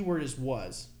 keyword is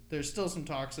was, there's still some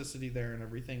toxicity there and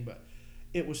everything, but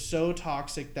it was so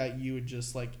toxic that you had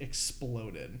just like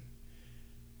exploded.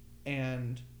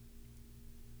 And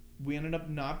we ended up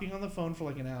not being on the phone for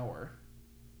like an hour,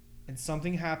 and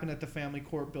something happened at the family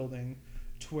court building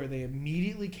to where they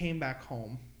immediately came back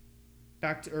home,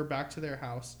 back to their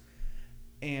house,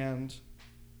 and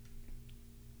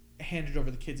handed over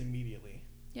the kids immediately.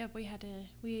 Yep, we had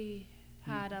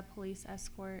a police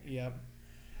escort. Yep.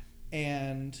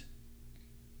 And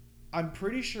I'm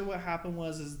pretty sure what happened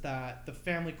is that the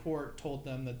family court told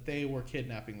them that they were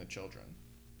kidnapping the children,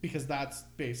 because that's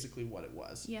basically what it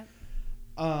was. Yeah.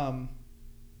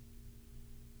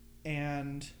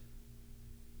 And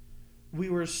we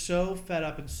were so fed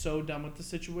up and so done with the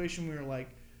situation. We were like,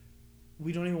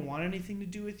 we don't even want anything to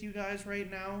do with you guys right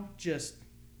now. Just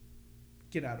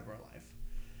get out of our life.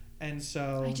 And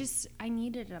so I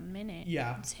needed a minute.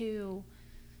 Yeah.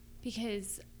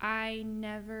 Because I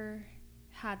never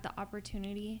had the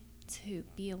opportunity to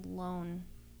be alone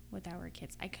with our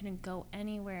kids. I couldn't go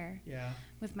anywhere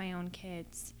with my own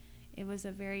kids. It was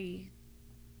a very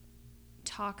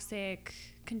toxic,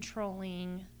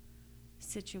 controlling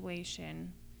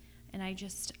situation, and I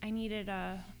needed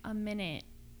a minute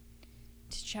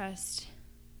to just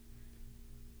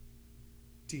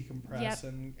decompress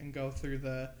and go through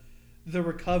the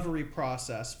recovery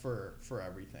process for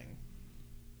everything.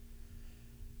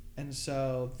 And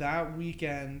so that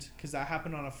weekend, because that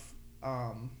happened on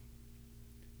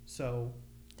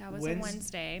that was a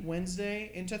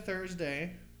Wednesday into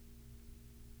Thursday,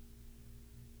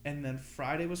 and then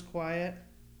Friday was quiet,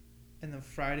 and then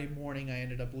Friday morning I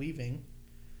ended up leaving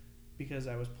because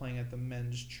I was playing at the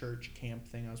men's church camp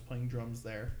thing. I was playing drums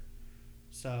there.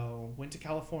 So went to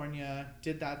California,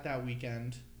 did that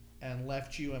weekend, and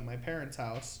left you at my parents'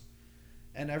 house.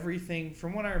 And everything,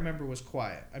 from what I remember, was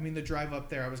quiet. I mean, the drive up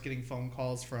there, I was getting phone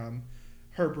calls from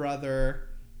her brother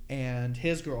and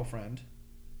his girlfriend,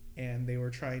 and they were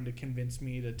trying to convince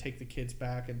me to take the kids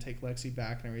back and take Lexi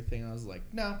back and everything. I was like,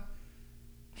 no,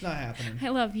 not happening. I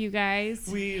love you guys.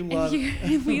 We love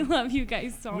you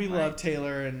guys so much. We love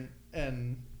Taylor and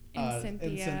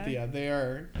Cynthia. They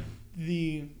are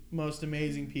the most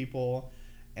amazing people,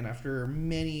 and after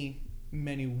many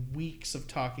weeks of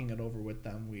talking it over with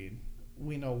them,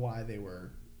 we know why they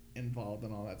were involved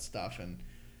in all that stuff and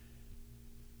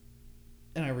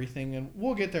everything, and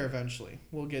we'll get there eventually.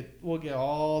 We'll get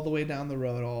all the way down the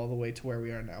road, all the way to where we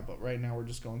are now, but right now we're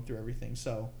just going through everything.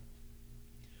 So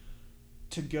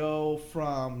to go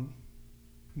from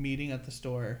meeting at the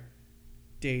store,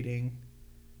 dating,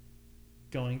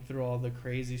 going through all the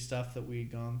crazy stuff that we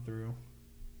had gone through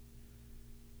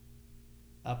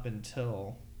up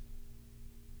until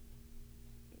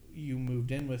you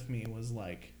moved in with me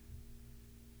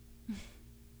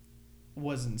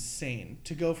was insane.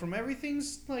 To go from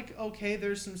everything's like, okay,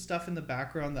 there's some stuff in the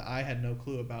background that I had no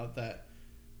clue about that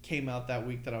came out that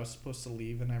week that I was supposed to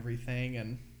leave and everything,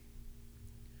 and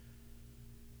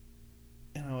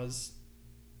I was,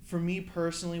 for me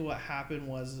personally, what happened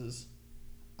was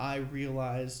I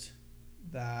realized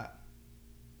that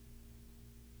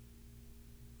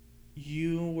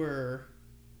you were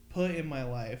put in my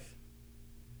life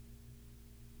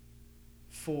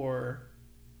for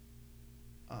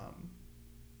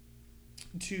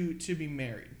to be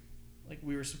married. Like,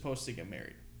 we were supposed to get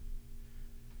married.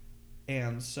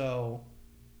 And so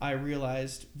I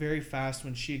realized very fast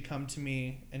when she had come to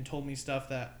me and told me stuff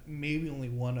that maybe only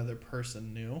one other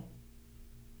person knew,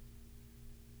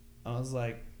 I was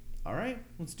like, all right,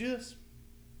 let's do this.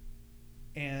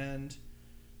 And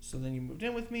so then you moved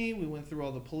in with me. We went through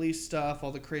all the police stuff,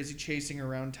 all the crazy chasing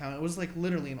around town. It was like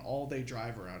literally an all-day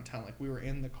drive around town. Like, we were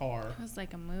in the car. It was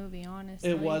like a movie, honestly.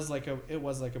 It was like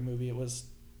a movie. It was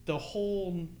the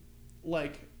whole,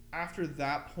 like, after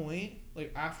that point,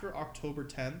 like after October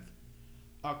 10th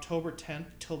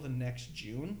till the next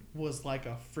June was like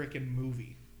a freaking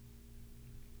movie.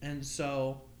 And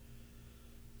so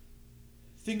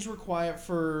things were quiet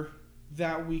for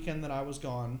that weekend that I was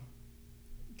gone.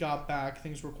 Got back,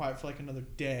 things were quiet for like another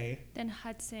day. Then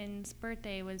Hudson's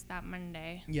birthday was that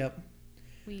Monday. Yep.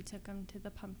 we took him to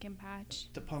the pumpkin patch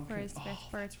The pumpkin for his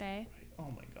 5th birthday. Right.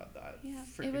 Oh my god, that. Yeah,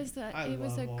 Freaking, it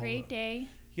was a great day.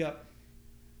 Yep.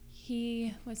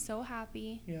 He was so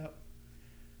happy. Yep.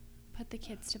 Put the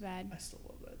kids to bed. I still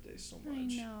love that day so much. I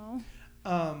know.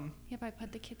 Yep, I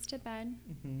put the kids to bed.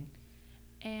 Mm-hmm.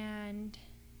 And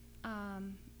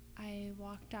I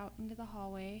walked out into the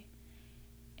hallway,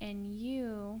 and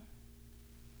you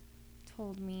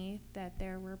told me that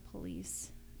there were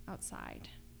police outside.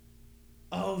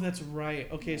 Oh, that's right.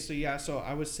 Okay, so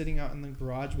I was sitting out in the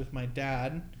garage with my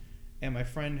dad and my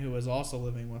friend who was also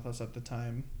living with us at the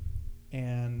time,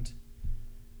 and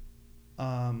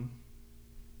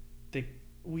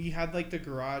we had like the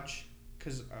garage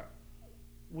because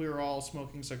we were all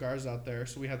smoking cigars out there,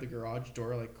 so we had the garage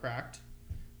door like cracked,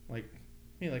 like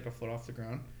maybe like a foot off the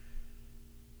ground,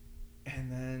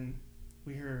 and then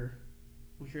we hear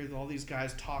all these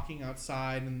guys talking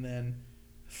outside, and then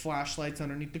flashlights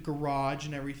underneath the garage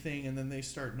and everything, and then they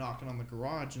start knocking on the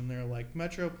garage, and they're like,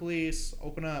 Metro Police,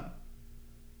 open up.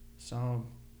 So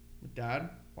Dad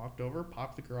walked over,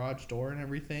 popped the garage door and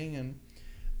everything, and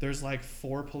there's like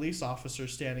 4 police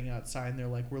officers standing outside, and they're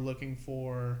like, we're looking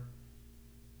for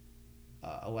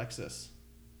Alexis.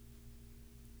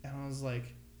 And I was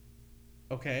like,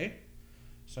 okay.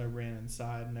 So I ran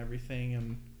inside and everything,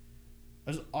 and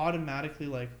I was automatically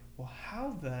like, well,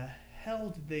 how the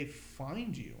hell did they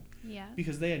find you? Yeah.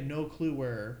 Because they had no clue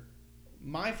where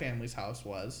my family's house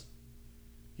was.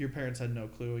 Your parents had no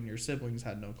clue, and your siblings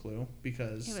had no clue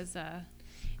because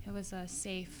it was a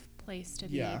safe place to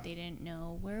be. Yeah. They didn't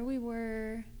know where we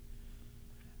were.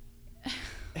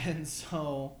 And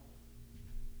so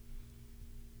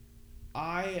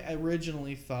I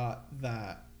originally thought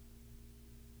that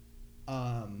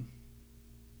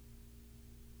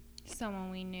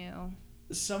someone we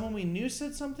knew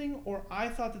said something, or I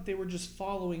thought that they were just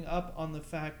following up on the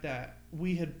fact that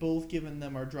we had both given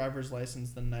them our driver's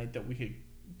license the night that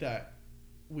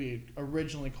we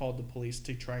originally called the police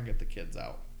to try and get the kids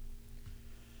out.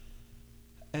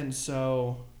 And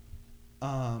so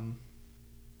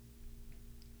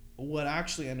what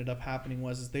actually ended up happening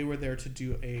was they were there to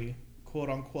do a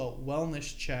quote-unquote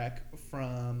wellness check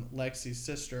from Lexi's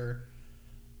sister,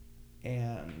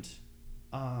 and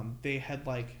they had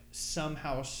like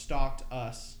somehow stalked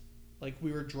us, like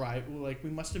we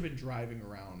must have been driving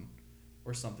around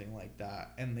or something like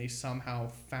that, and they somehow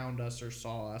found us or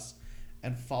saw us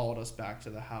and followed us back to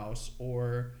the house,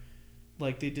 or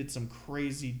like they did some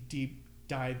crazy deep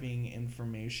diving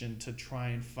information to try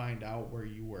and find out where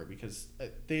you were, because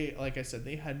they, like I said,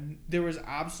 there was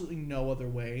absolutely no other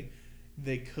way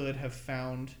they could have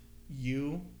found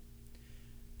you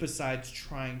besides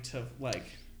trying to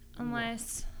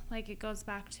unless like it goes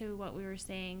back to what we were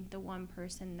saying, the one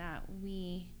person that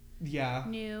we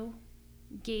knew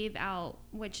gave out,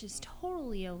 which is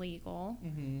totally illegal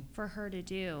for her to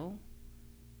do,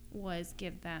 was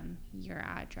give them your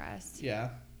address. Yeah.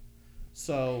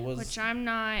 So which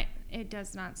it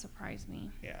does not surprise me.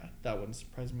 Yeah, that wouldn't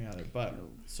surprise me either. But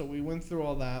so we went through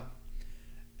all that,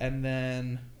 and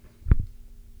then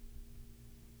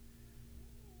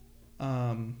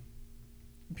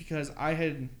because I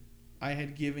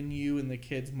had given you and the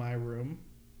kids my room.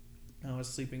 I was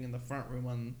sleeping in the front room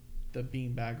on the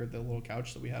beanbag or the little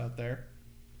couch that we had out there.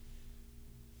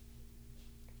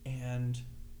 And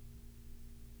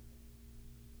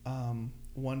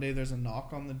one day there's a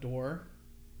knock on the door,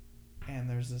 and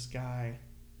there's this guy,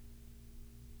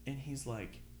 and he's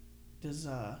like, does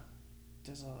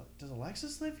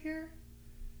Alexis live here?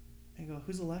 I go,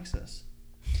 who's Alexis?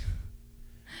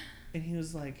 And he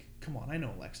was like, come on, I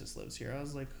know Alexis lives here. I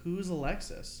was like, who's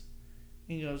Alexis?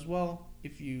 And he goes, well,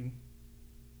 if you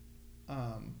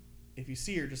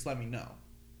see her, just let me know.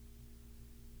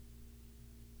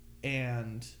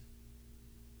 And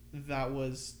that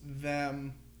was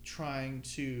them trying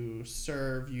to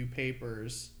serve you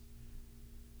papers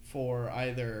for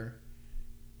either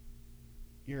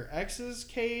your ex's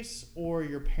case or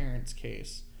your parents'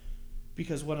 case.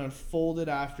 Because what unfolded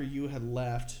after you had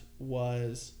left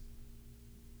was,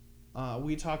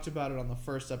 we talked about it on the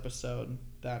first episode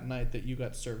that night that you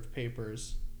got served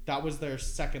papers. That was their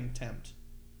second attempt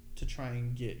to try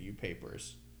and get you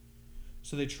papers.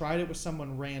 So they tried it with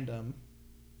someone random,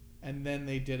 and then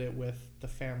they did it with the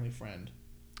family friend.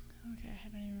 Okay, I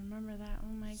don't even remember that.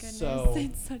 Oh my goodness, so,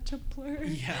 it's such a blur.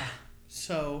 Yeah.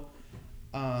 So,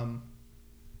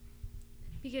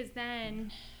 because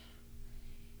then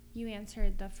you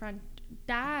answered the front.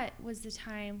 That was the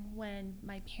time when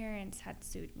my parents had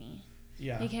sued me.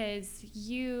 Yeah. Because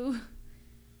you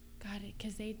got it,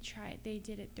 because they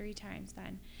did it 3 times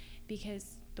then.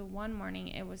 Because the one morning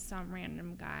it was some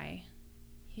random guy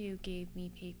who gave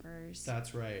me papers.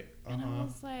 That's right. And I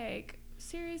was like,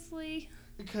 seriously?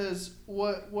 Because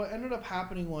what ended up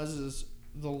happening is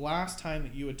the last time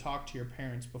that you had talked to your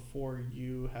parents before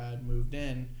you had moved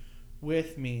in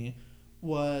with me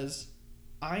was,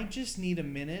 I just need a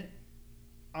minute.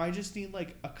 I just need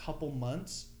like a couple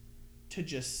months to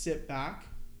just sit back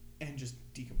and just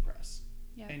decompress.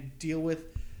 Yep. And deal with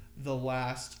the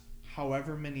last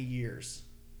however many years,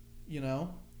 you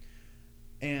know?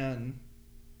 And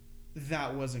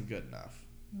that wasn't good enough.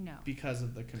 No. Because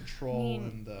of the control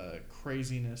and the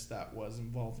craziness that was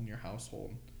involved in your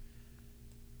household.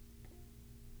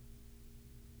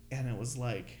 And it was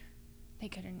like, they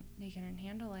couldn't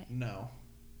handle it. No.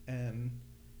 And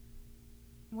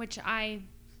which I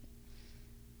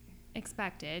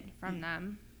expected from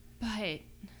them, but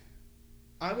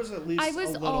I was at least a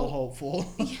little hopeful.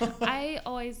 Yeah, I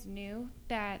always knew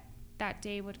that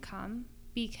day would come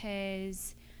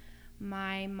because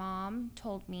my mom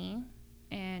told me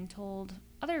and told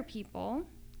other people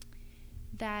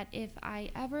that if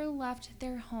I ever left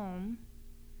their home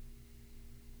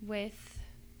with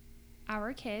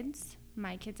our kids,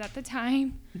 my kids at the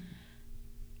time,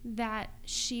 that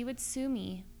she would sue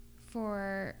me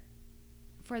for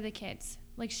the kids.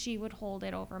 Like, she would hold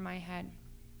it over my head.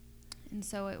 And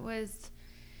so it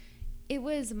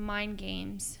was mind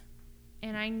games.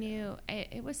 And I knew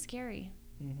it was scary.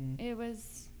 Mm-hmm. It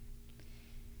was,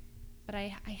 but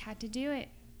I had to do it.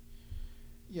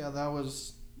 Yeah, that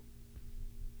was,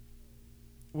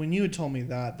 when you had told me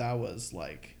that was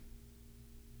like,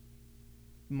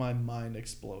 my mind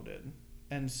exploded.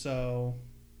 And so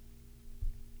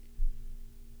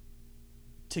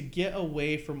to get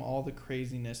away from all the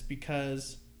craziness,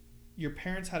 because your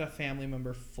parents had a family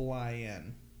member fly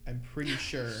in, I'm pretty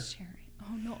sure. Sherry.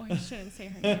 Oh no, I shouldn't say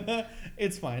her name.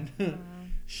 It's fine.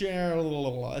 Share a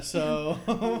little. So,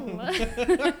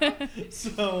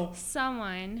 so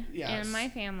someone in my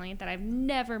family that I've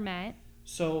never met.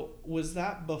 So was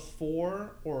that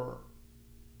before or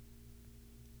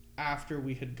after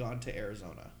we had gone to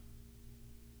Arizona?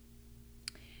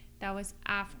 That was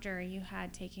after you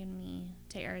had taken me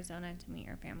to Arizona to meet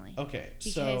your family. Okay,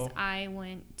 because I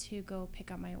went to go pick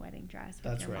up my wedding dress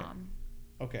with your mom.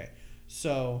 Okay,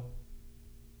 so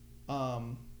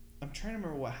I'm trying to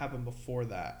remember what happened before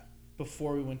that,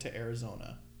 before we went to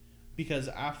Arizona, because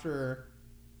after,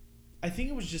 I think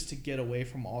it was just to get away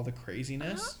from all the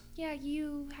craziness. Yeah,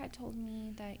 you had told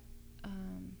me that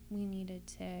we needed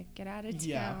to get out of town.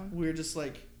 Yeah, we were just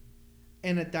like,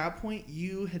 and at that point,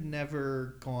 you had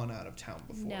never gone out of town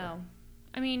before. No.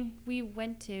 I mean, we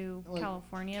went to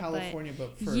California,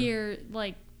 but for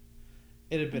like,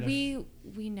 it had been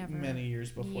we never, many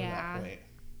years before that point.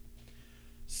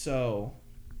 So,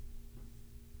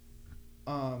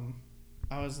 I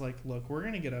was like, look, we're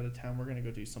going to get out of town. We're going to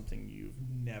go do something you've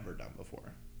never done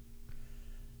before.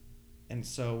 And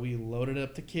so we loaded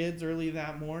up the kids early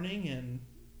that morning and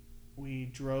we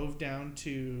drove down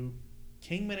to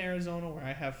Kingman, Arizona, where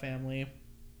I have family.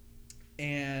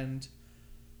 And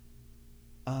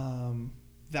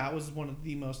that was one of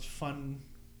the most fun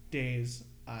days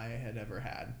I had ever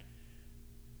had.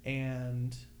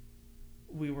 And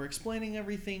we were explaining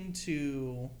everything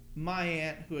to my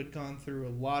aunt, who had gone through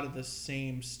a lot of the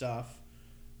same stuff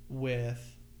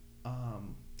with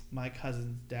my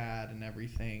cousin's dad and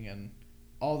everything, and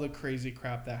all the crazy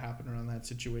crap that happened around that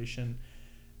situation.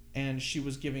 And she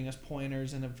was giving us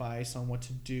pointers and advice on what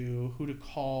to do, who to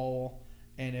call,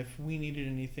 and if we needed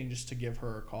anything, just to give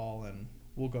her a call, and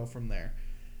we'll go from there.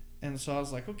 And so I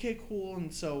was like, okay, cool.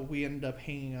 And so we ended up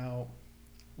hanging out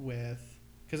with,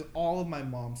 because all of my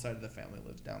mom's side of the family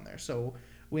lives down there. So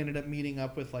we ended up meeting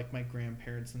up with like my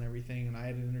grandparents and everything. And I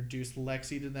had introduced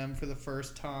Lexi to them for the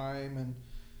first time. And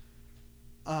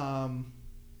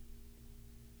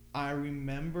I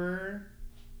remember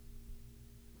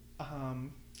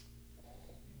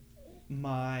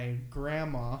my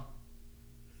grandma,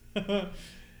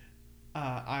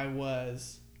 I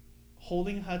was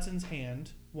holding Hudson's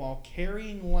hand while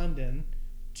carrying London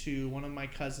to one of my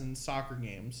cousin's soccer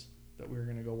games that we were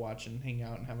going to go watch and hang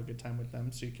out and have a good time with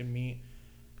them, so you can meet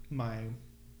my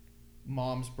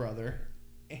mom's brother.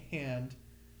 And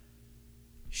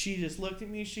she just looked at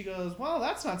me, she goes, well,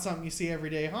 that's not something you see every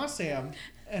day, huh, Sam?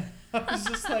 And I was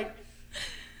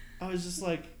just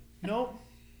like, nope,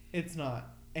 it's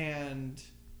not. And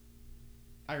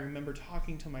I remember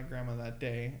talking to my grandma that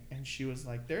day, and she was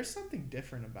like, there's something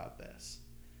different about this.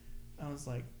 I was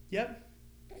like, yep,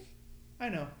 I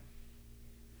know.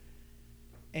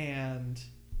 And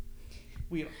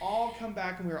we had all come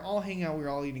back, and we were all hanging out. We were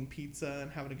all eating pizza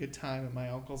and having a good time at my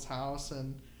uncle's house.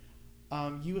 And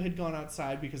You had gone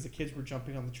outside because the kids were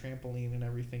jumping on the trampoline and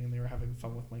everything, and they were having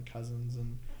fun with my cousins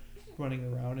and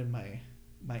running around. And my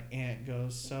aunt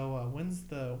goes, "So when's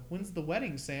the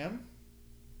wedding, Sam?"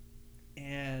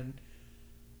 And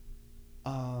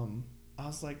I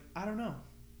was like, "I don't know,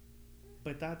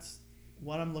 but that's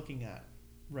what I'm looking at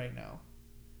right now."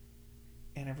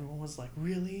 And everyone was like,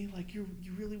 "Really? Like you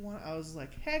really want?" I was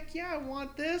like, "Heck yeah, I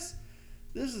want this.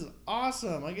 This is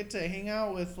awesome. I get to hang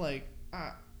out with like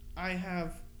I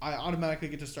automatically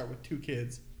get to start with 2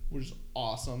 kids, which is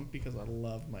awesome because I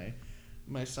love my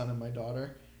son and my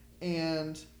daughter,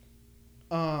 and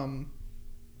my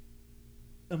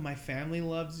family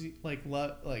loves you, like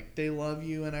they love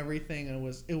you and everything, and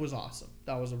it was awesome.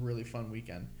 That was a really fun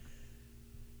weekend.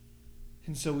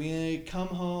 And so we come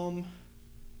home,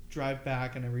 drive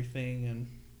back and everything,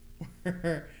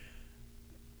 and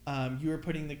you were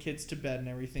putting the kids to bed and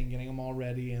everything, getting them all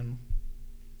ready, and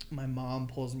my mom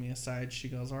pulls me aside. She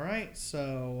goes, "All right,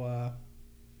 so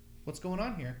what's going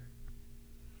on here?"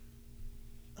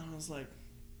 And I was like,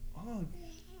 "Oh,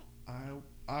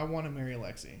 I want to marry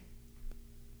Lexi."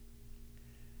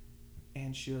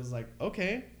 And she was like,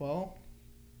 "Okay, well,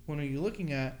 what are you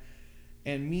looking at?"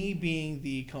 And me being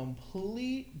the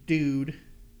complete dude,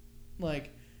 like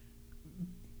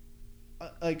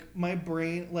my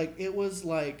brain, like it was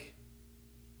like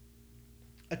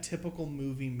a typical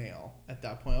movie male at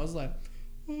that point. I was like,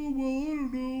 "Oh, well, I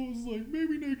don't know." It's like,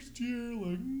 maybe next year.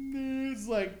 Like, nah. It's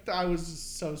like, I was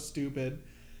just so stupid.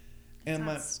 And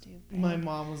my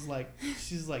mom was like,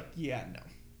 she's like, "Yeah, no."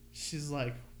 She's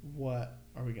like, "What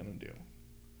are we going to do?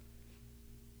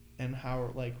 And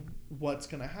how, like, what's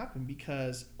going to happen?"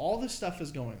 Because all this stuff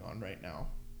is going on right now.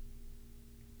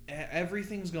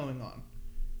 Everything's going on.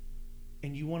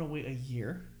 And you want to wait a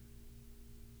year?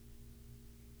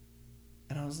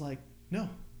 And I was like, "No,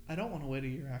 I don't want to wait a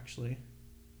year, actually."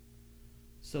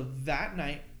 So that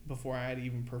night, before I had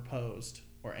even proposed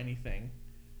or anything,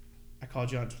 I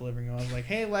called you out to the living room. I was like,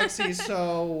 "Hey, Lexi,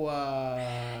 so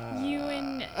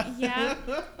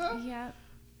yeah.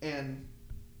 And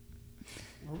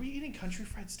were we eating country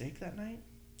fried steak that night?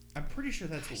 I'm pretty sure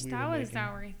that's what we were making. That was making.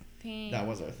 our thing. That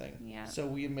was our thing. Yeah. So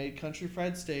we had made country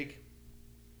fried steak,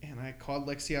 and I called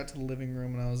Lexi out to the living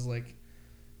room, and I was like,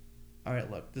 "All right,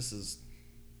 look, this is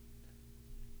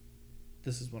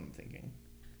what I'm thinking."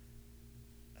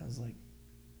 I was like,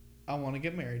 "I want to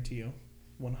get married to you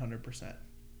 100%.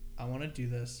 I want to do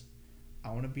this. I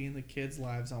want to be in the kids'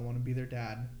 lives. I want to be their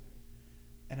dad.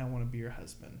 And I want to be your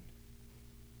husband."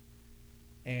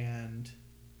 And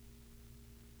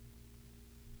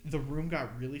the room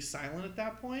got really silent at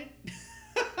that point.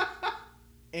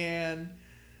 And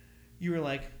you were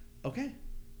like, "Okay,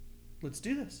 let's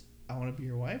do this. I want to be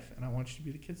your wife, and I want you to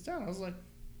be the kid's dad." I was like,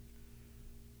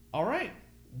 "All right,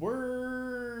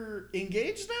 we're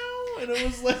engaged now?" And it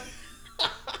was like,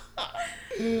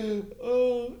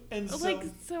 oh, and so,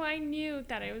 so I knew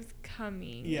that it was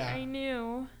coming. Yeah, I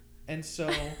knew. And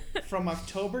so from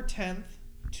October 10th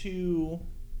to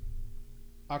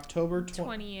October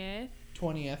 20th.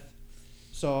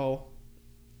 So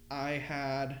I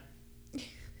had,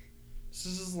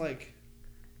 this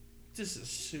is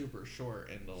super short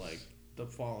into like the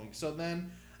following. So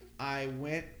then I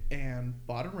went and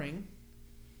bought a ring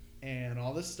and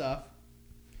all this stuff.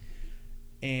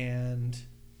 And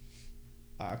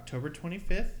October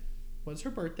 25th was her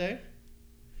birthday.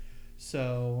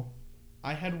 So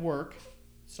I had work.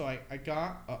 So I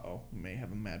got, may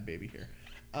have a mad baby here.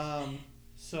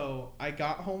 So I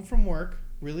got home from work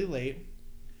really late.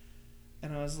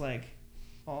 And I was like,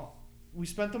 we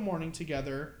spent the morning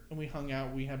together and we hung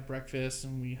out. We had breakfast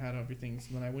and we had everything.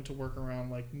 So then I went to work around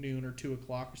like noon or 2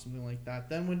 o'clock or something like that.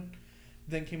 Then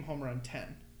came home around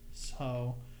 10.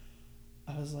 So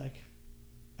I was like,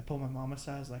 I pulled my mom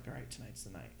aside. I was like, "All right, tonight's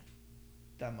the night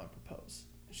that I'm going to propose."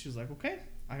 She was like, "Okay,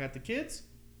 I got the kids.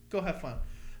 Go have fun."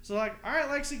 So like, "All right,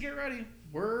 Lexi, get ready.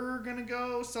 We're going to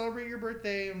go celebrate your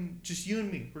birthday. And just you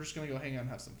and me. We're just going to go hang out and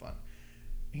have some fun."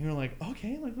 And you're like,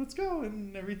 "Okay, like let's go,"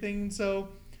 and everything. So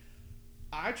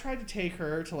I tried to take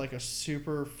her to like a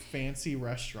super fancy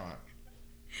restaurant.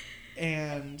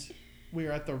 And we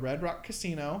were at the Red Rock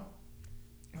Casino.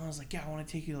 And I was like, "Yeah, I want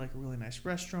to take you to like a really nice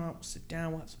restaurant. We'll sit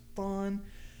down. We'll have some fun."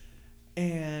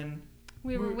 And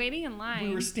we were waiting in line.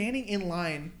 We were standing in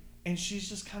line. And she's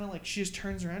just kind of like, she just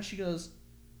turns around. She goes,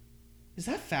 "Is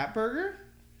that Fat Burger?"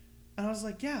 And I was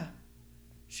like, "Yeah."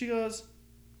 She goes,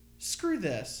 "Screw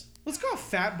this. Let's go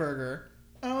Fat Burger."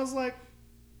 And I was like,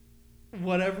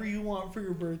 "Whatever you want for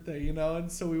your birthday, you know?" And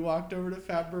so we walked over to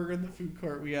Fat Burger in the food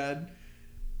court. We had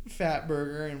Fat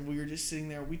Burger, and we were just sitting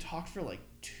there. We talked for like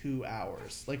 2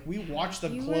 hours. Like, we watched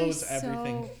them close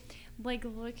everything. Like,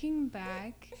 looking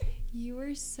back, you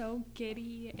were so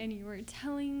giddy, and you were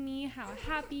telling me how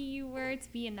happy you were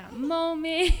to be in that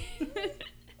moment.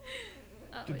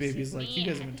 The baby's like, you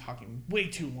guys have been talking way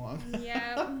too long.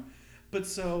 Yeah. But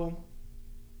so,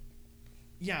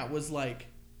 yeah, it was like,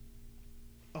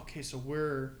 okay, so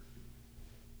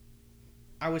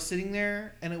I was sitting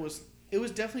there, and it was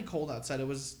definitely cold outside. It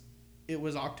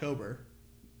was October,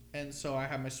 and so I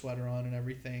had my sweater on and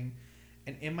everything,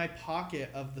 and in my pocket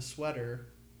of the sweater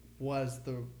was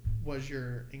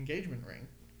your engagement ring.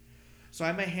 So I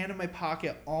had my hand in my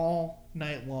pocket all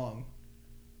night long.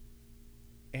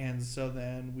 And so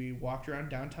then we walked around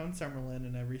downtown Summerlin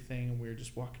and everything, and we were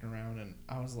just walking around, and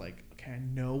I was like, okay, I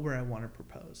know where I want to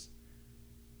propose.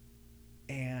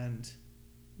 And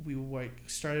we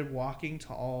started walking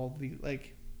to all the,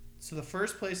 like, so the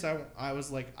first place I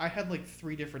was like, I had like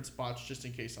 3 different spots just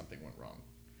in case something went wrong.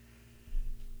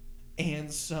 And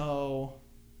so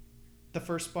the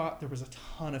first spot, there was a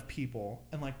ton of people,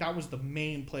 and like that was the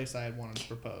main place I had wanted to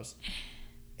propose.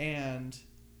 And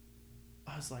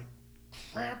I was like,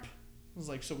 crap. It was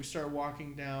like, so we started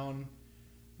walking down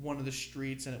one of the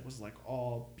streets, and it was like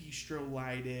all bistro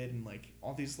lighted and like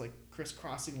all these like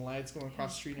crisscrossing lights going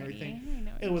across the street and everything.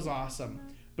 It was awesome.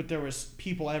 But there was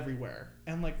people everywhere.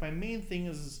 And like my main thing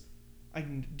is I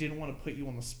didn't want to put you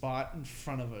on the spot in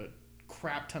front of a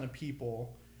crap ton of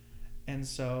people. And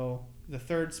so the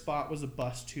third spot was a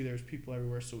bus too. There was people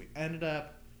everywhere. So we ended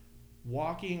up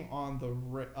walking on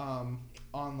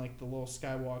on like the little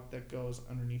skywalk that goes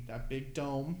underneath that big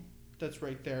dome that's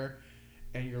right there,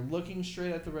 and you're looking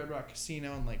straight at the Red Rock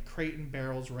Casino, and like Crate and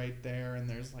Barrel's right there, and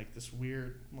there's like this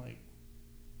weird like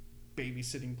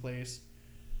babysitting place,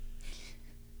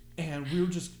 and we were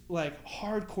just like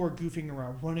hardcore goofing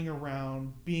around, running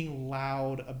around, being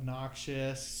loud,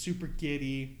 obnoxious, super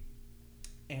giddy,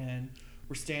 and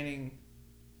we're standing.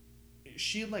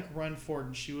 She had like run forward,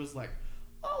 and she was like,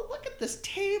 oh, look at this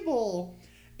table.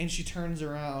 And she turns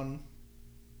around,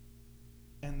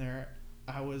 and there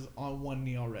I was on one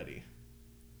knee already.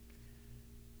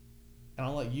 And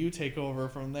I'll let you take over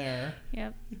from there.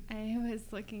 Yep. I was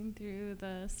looking through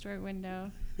the store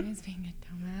window. I was being a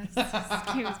dumbass.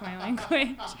 Excuse my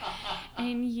language.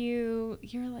 And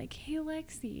you're like, hey,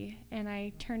 Lexi. And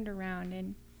I turned around,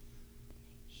 and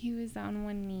he was on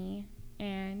one knee,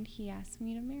 and he asked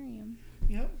me to marry him.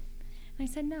 Yep. I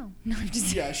said no. No, I'm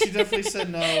just yeah, she definitely said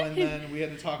no, and then we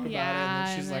had to talk about it, and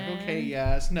then she's like, okay,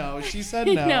 yes. No, she said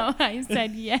no. No, I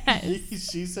said yes.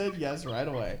 She said yes right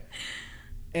away.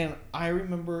 And I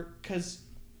remember, because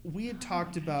we had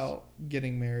talked about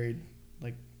getting married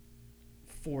like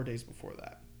 4 days before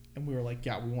that, and we were like,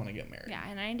 yeah, we want to get married. Yeah,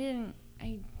 and I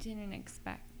didn't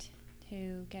expect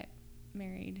to get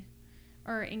married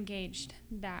or engaged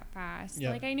that fast.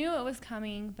 Yep. Like, I knew it was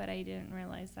coming, but I didn't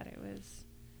realize that it was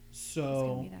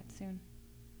gonna be that soon.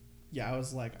 Yeah, I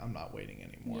was like, I'm not waiting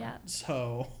anymore. Yeah.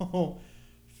 So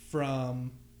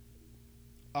from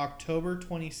October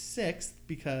 26th,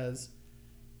 because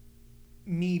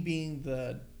me being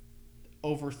the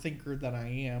overthinker that I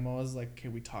am, I was like, okay,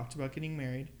 we talked about getting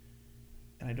married,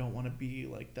 and I don't want to be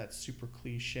like that super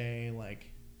cliche,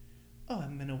 like, oh,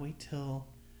 I'm gonna wait till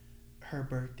her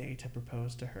birthday to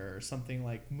propose to her, or something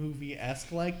like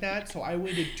movie-esque like that. So I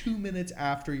waited 2 minutes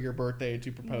after your birthday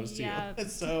to propose to you.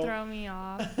 So to throw me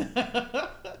off,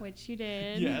 which you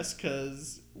did. Yes,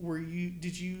 because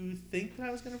did you think that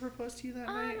I was going to propose to you that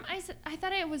night? I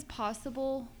thought it was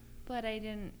possible, but I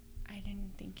didn't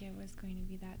think it was going to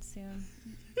be that soon.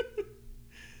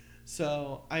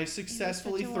 So I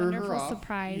successfully threw her off. It was such a wonderful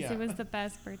surprise. Yeah. It was the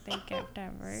best birthday gift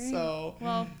ever. So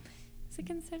well, is it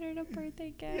considered a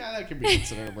birthday gift? Yeah, that can be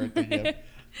considered a birthday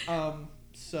gift.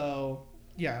 So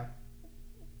yeah,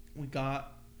 we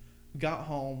got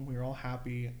home. We were all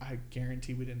happy. I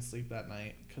guarantee we didn't sleep that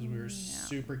night because we were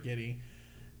super giddy,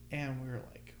 and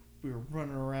we were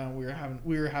running around. We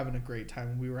were having a great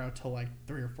time. We were out till like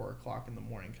 3 or 4 o'clock in the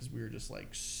morning because we were just like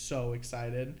so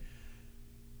excited.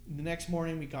 The next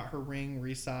morning, we got her ring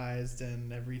resized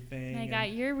and everything. I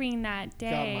got your ring that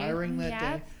day. Got my ring that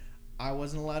day. I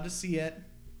wasn't allowed to see it,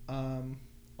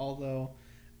 although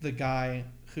the guy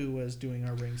who was doing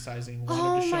our ring sizing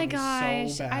wanted to show me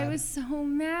so bad. I was so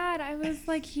mad. I was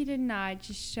like, he did not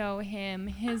just show him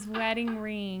his wedding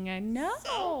ring. No.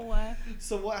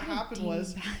 So what happened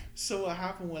was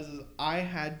is I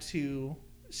had to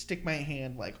stick my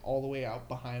hand like all the way out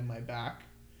behind my back,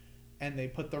 and they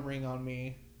put the ring on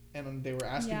me, and they were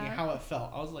asking me how it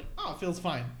felt. I was like, oh, it feels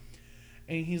fine.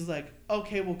 And he's like,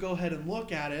 okay, well, go ahead and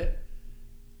look at it.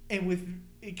 And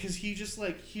because he just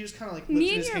kind of like lifted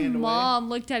his hand away. Me and your mom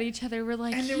looked at each other. We're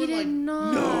like, and they he were did like,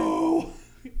 not. no.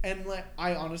 And like,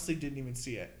 I honestly didn't even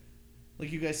see it.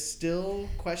 Like, you guys still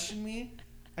question me.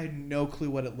 I had no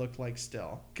clue what it looked like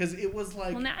still. Because it was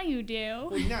like... Well, now you do.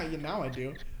 Well, now I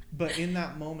do. But in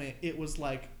that moment, it was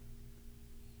like...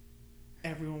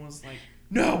 Everyone was like,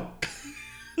 no!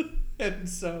 And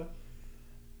so...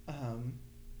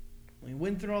 we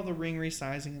went through all the ring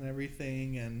resizing and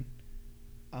everything. And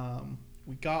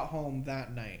we got home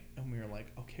that night. And we were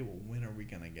like, okay, well, when are we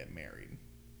going to get married?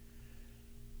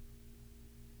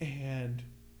 And...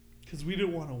 Because we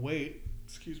didn't want to wait.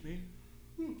 Excuse me.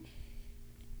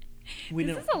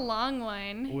 This is a long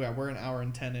one. Yeah, we're an hour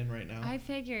and 10 in right now. I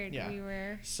figured we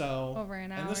were over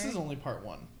an hour. And this is only part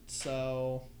 1.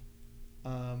 So,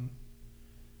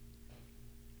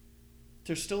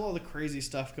 there's still all the crazy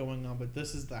stuff going on, but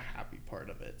this is the happy part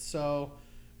of it. So,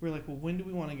 we're like, well, when do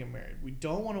we want to get married? We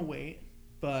don't want to wait,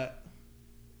 but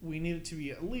we need it to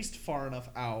be at least far enough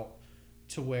out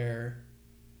to where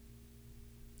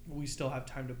we still have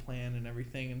time to plan and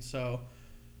everything. And so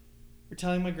we're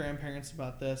telling my grandparents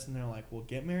about this, and they're like, we'll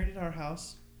get married at our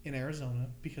house in Arizona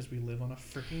because we live on a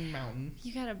freaking mountain.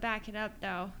 You gotta back it up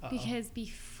though. Because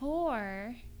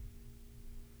before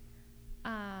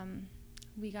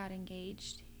we got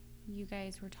engaged, you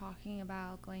guys were talking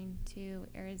about going to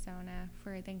Arizona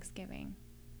for Thanksgiving.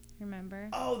 Remember?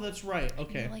 Oh, that's right.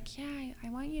 Okay. You were like, yeah, I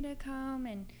want you to come.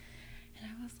 And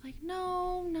I was like,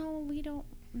 no, we don't.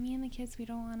 Me and the kids, we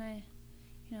don't want to,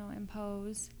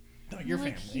 impose. No, your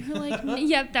family. You were like,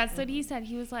 yep, that's what he said.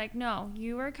 He was like, no,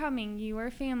 you are coming. You are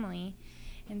family.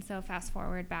 And so fast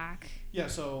forward back. Yeah,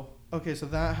 so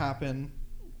that happened.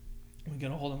 We get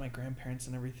a hold of my grandparents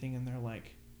and everything, and they're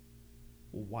like,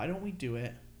 well, why don't we do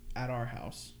it at our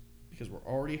house? Because we're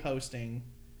already hosting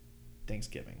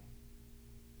Thanksgiving.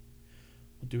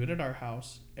 We'll do it at our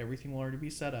house. Everything will already be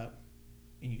set up.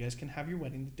 And you guys can have your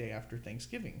wedding the day after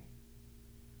Thanksgiving.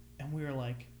 And we were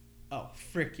like, oh,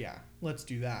 frick yeah, let's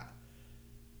do that.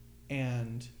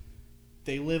 And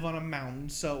they live on a mountain,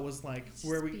 so it was like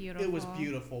it was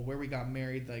beautiful. Where we got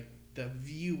married, like the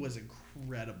view was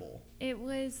incredible. It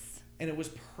was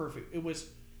perfect. It was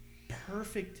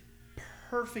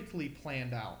perfectly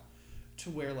planned out to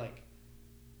where like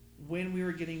when we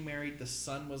were getting married, the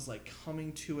sun was like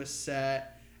coming to a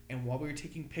set, and while we were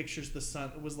taking pictures,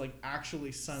 it was like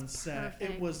actually sunset.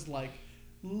 It was like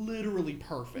literally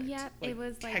perfect. Yep, like, it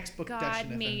was like textbook God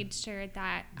definition. made sure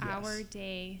that our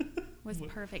day was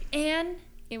perfect. And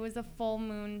it was a full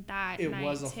moon that night It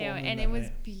was a full moon and that it was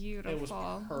night. beautiful. It was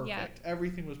perfect. Yep.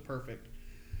 Everything was perfect.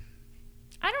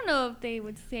 I don't know if they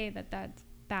would say that that's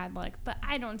bad luck, but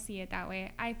I don't see it that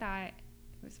way. I thought it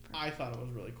was perfect. I thought it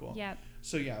was really cool. Yep.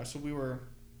 So we were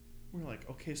like,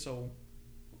 okay, so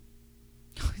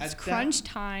it's crunch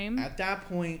time. At that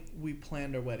point, we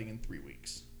planned our wedding in 3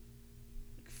 weeks.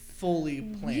 Fully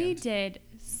planned. We did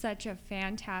such a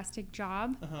fantastic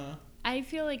job. I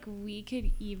feel like we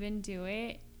could even do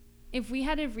it if we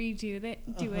had to redo it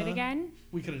again.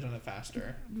 We could have done it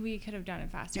faster. We could have done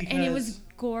it faster, and it was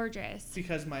gorgeous.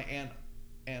 Because my aunt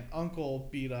and uncle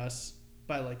beat us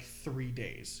by like 3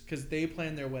 days because they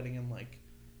planned their wedding in like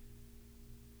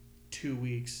 2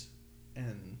 weeks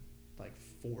and like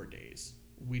 4 days.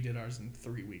 We did ours in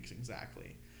 3 weeks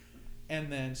exactly.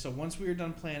 And then so once we were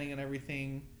done planning and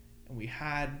everything, and we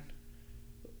had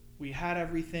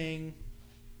everything,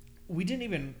 we didn't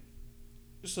even.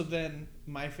 So then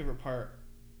one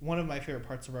of my favorite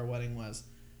parts of our wedding was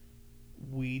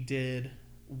we did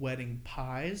wedding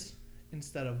pies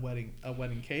instead of a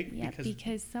wedding cake. Yeah,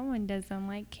 because someone doesn't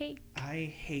like cake.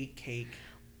 I hate cake.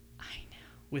 I know.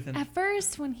 At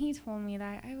first, when he told me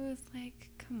that, I was like,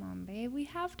 come on, babe, we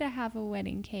have to have a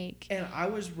wedding cake. And I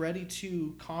was ready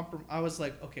to compromise. I was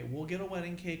like, okay, we'll get a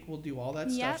wedding cake. We'll do all that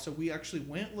stuff. So we actually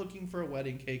went looking for a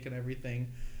wedding cake and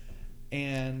everything.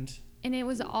 And it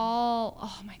was all,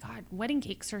 oh my God, wedding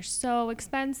cakes are so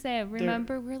expensive.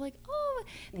 Remember, we're like, oh,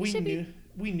 we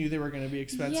knew they were going to be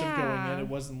expensive going in. It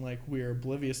wasn't like we were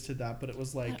oblivious to that, but it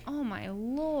was like, oh my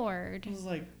Lord. It was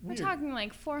like, we're talking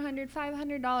like $400,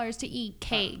 $500 to eat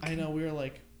cake. I know. We were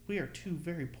like, we are two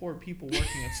very poor people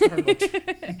working at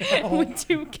Starbucks with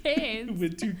 2 kids.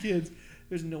 With 2 kids.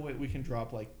 There's no way we can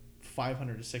drop like $500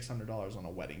 to $600 on a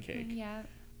wedding cake. Yeah.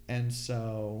 And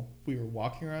so we were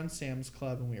walking around Sam's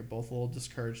Club, and we were both a little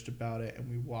discouraged about it. And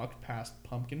we walked past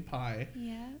pumpkin pie.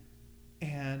 Yeah.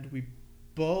 And we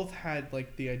both had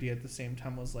like the idea at the same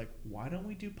time was like, why don't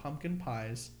we do pumpkin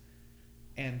pies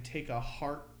and take a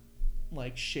heart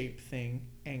like shape thing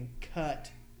and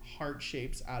cut heart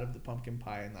shapes out of the pumpkin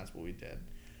pie? And that's what we did,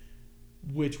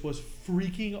 which was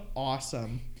freaking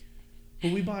awesome.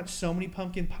 But we bought so many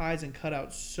pumpkin pies and cut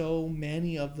out so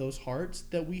many of those hearts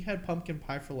that we had pumpkin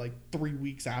pie for like 3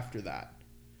 weeks after that.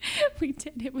 We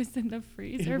did. It was in the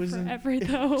freezer forever,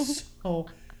 though. So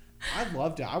I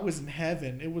loved it. I was in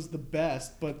heaven. It was the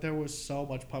best, but there was so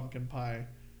much pumpkin pie.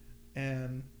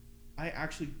 And I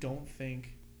actually don't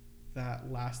think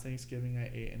that last Thanksgiving I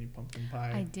ate any pumpkin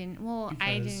pie. I didn't. Well,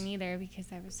 I didn't either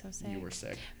because I was so sick. You were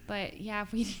sick. But yeah,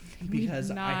 we because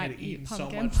did not I had eaten so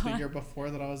much pie. the year before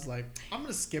that I was like, I'm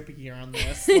gonna skip a year on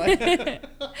this. Like,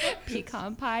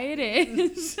 pecan pie it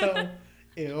is. So,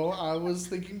 ew. I was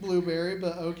thinking blueberry,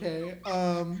 but okay.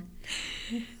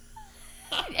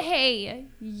 Hey,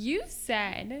 you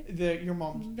said that your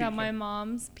mom's that my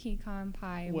mom's pecan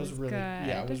pie was really good.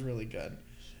 Yeah, it was really good.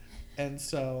 And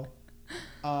so,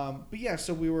 but yeah,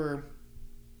 so we were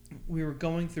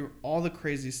going through all the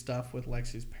crazy stuff with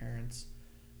Lexi's parents,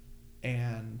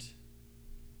 and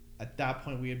at that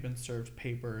point we had been served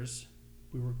papers.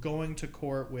 We were going to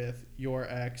court with your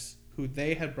ex, who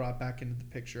they had brought back into the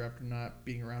picture after not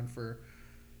being around for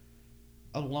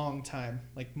a long time,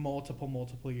 like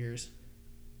multiple years.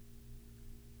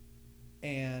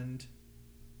 And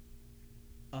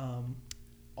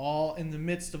all in the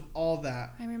midst of all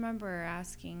that, I remember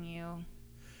asking you,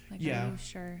 like, yeah, are you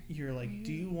sure? You're like,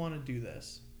 do you want to do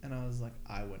this? And I was like,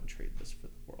 I wouldn't trade this for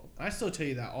the world. And I still tell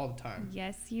you that all the time.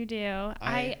 Yes, you do.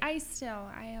 I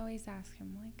always ask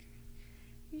him, like,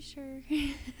 are you sure?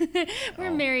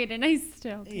 We're married, and I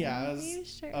still do. Yeah, are you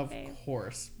sure, of babe?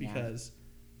 course, because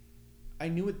I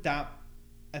knew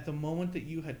at the moment that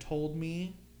you had told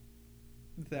me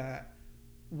that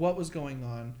what was going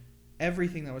on,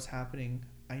 everything that was happening,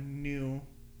 I knew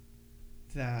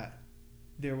that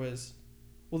there was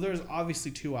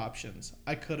obviously two options.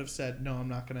 I could have said, no, I'm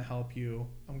not going to help you.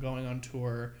 I'm going on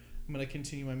tour. I'm going to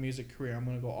continue my music career. I'm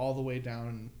going to go all the way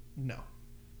down. No.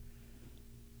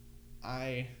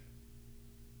 I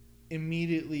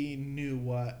immediately knew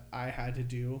what I had to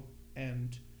do,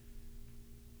 and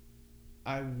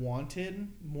I wanted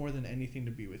more than anything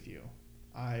to be with you.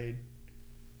 I'd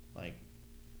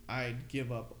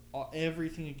give up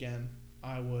everything again.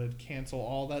 I would cancel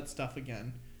all that stuff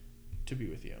again to be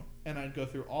with you. And I'd go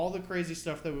through all the crazy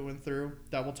stuff that we went through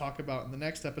that we'll talk about in the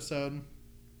next episode.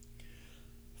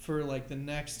 For like the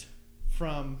next,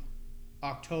 from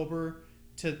October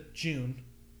to June,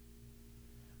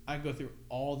 I'd go through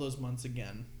all those months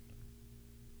again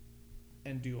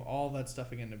and do all that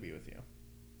stuff again to be with you.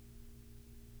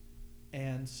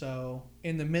 And so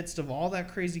in the midst of all that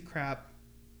crazy crap,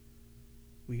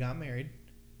 we got married,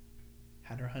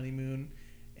 had our honeymoon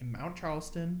in Mount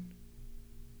Charleston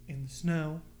in the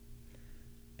snow,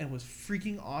 and it was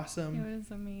freaking awesome. It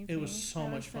was amazing. It was so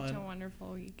much fun. Such a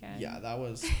wonderful weekend. Yeah, that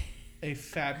was a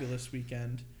fabulous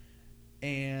weekend.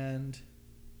 And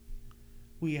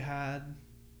we had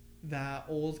that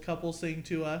old couple sing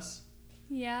to us.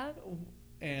 Yeah.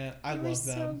 And I love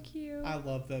them. So cute. I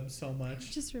love them so much.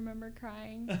 I just remember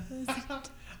crying.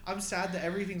 I'm sad that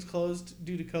everything's closed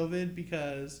due to COVID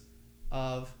because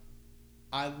of.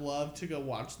 I love to go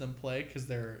watch them play because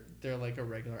they're like a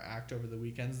regular act over the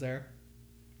weekends there.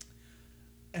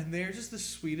 And they're just the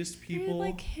sweetest people. They're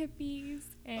like hippies.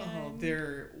 And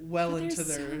they're into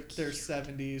their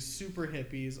 70s, super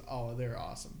hippies. Oh, they're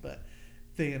awesome. But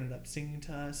they ended up singing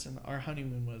to us, and our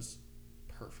honeymoon was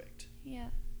perfect. Yeah.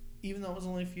 Even though it was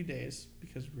only a few days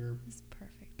because we were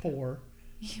perfect. Poor.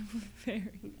 You were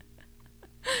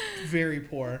very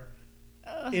poor.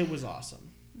 It was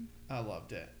awesome. I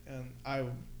loved it. And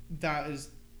that is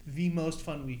the most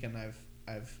fun weekend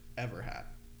I've ever had.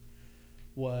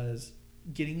 Was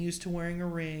getting used to wearing a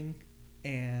ring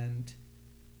and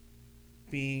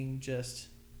being just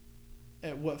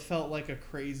at what felt like a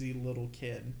crazy little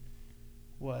kid.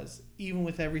 Was even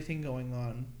with everything going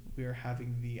on, we were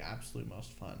having the absolute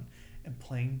most fun and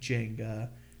playing Jenga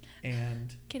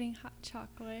and getting hot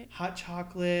chocolate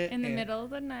in the middle of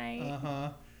the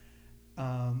night.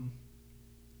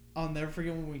 I'll never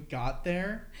forget when we got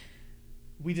there.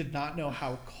 We did not know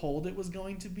how cold it was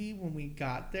going to be when we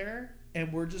got there,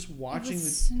 and we're just watching It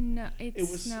snowed. It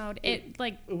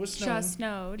was just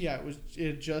snowed. Yeah,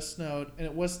 it just snowed, and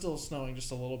it was still snowing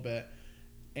just a little bit,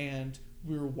 and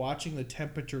we were watching the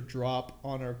temperature drop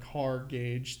on our car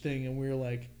gauge thing, and we were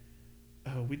like,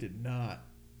 oh, we did not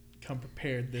come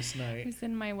prepared this night. I was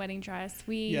in my wedding dress.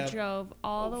 We drove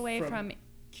all the way from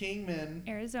Kingman,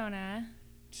 Arizona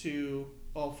to...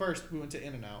 Well, first we went to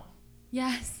In-N-Out.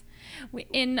 Yes.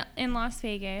 In Las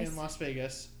Vegas. In Las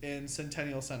Vegas, in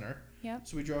Centennial Center. Yep.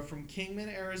 So we drove from Kingman,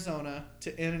 Arizona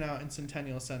to In-N-Out in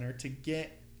Centennial Center to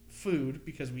get food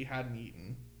because we hadn't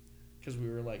eaten. Because we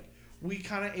were like... We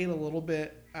kind of ate a little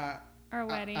bit at our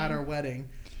wedding. At our wedding.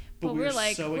 But we we're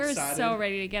like, so we're excited. so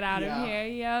ready to get out of here.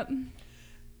 Yep.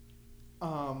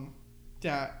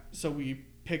 So we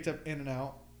picked up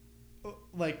In-N-Out,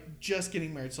 like just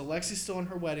getting married. So Lexi's still in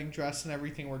her wedding dress and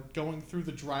everything. We're going through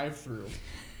the drive-through.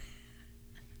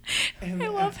 I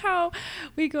love how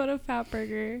we go to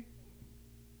Fatburger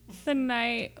the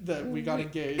night that we got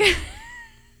engaged.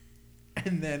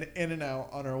 And then In-N-Out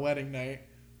on our wedding night.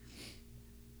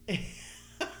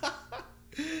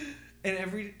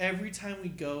 And every time we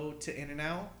go to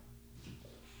In-N-Out,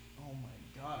 oh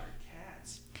my God, our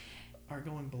cats are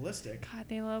going ballistic. God,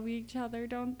 they love each other,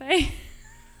 don't they?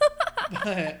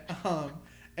 But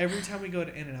every time we go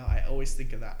to In-N-Out, I always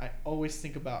think of that. I always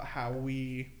think about how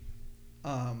we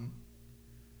went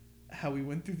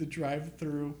through the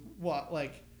drive-through.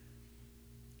 Like,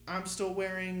 I'm still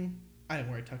wearing. I didn't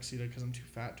wear a tuxedo because I'm too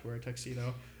fat to wear a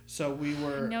tuxedo. So we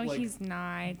were. No, like, he's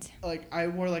not. Like, I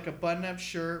wore like a button-up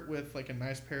shirt with like a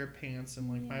nice pair of pants and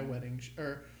like my wedding.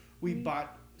 We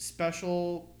bought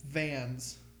special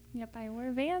Vans. Yep, I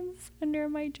wore Vans under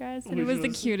my dress, and it was the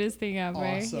cutest thing ever.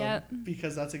 Awesome, yep.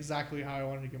 Because that's exactly how I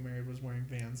wanted to get married, was wearing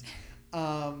Vans.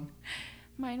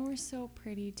 Mine were so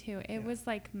pretty too. It was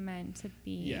like meant to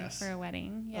be for a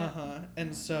wedding. Yeah.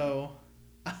 And so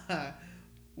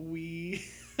we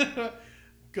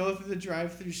go through the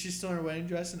drive-thru. She's still in her wedding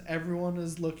dress, and everyone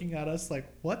is looking at us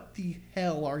like, "What the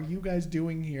hell are you guys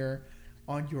doing here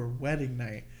on your wedding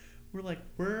night?" We're like,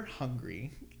 "We're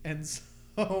hungry," and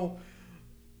so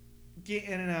get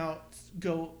In-N-Out,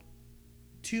 go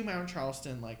to Mount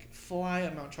Charleston, like fly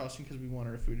up Mount Charleston because we wanted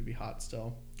our food to be hot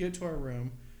still. Get to our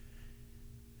room,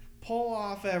 pull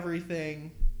off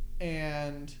everything,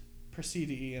 and proceed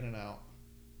to eat In-N-Out.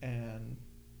 And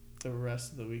the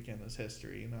rest of the weekend is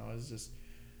history. It's just,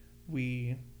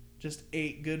 we just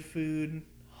ate good food,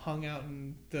 hung out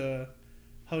in the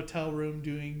hotel room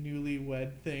doing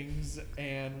newlywed things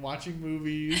and watching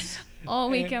movies all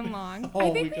weekend long.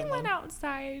 I think we went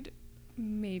outside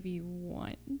maybe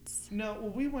once. No,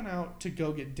 well, we went out to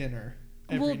go get dinner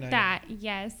every night. That,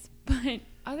 yes. But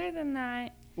other than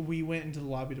that, we went into the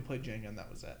lobby to play Jenga, and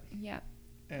that was it. Yep.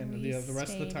 And the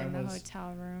rest of the time in the was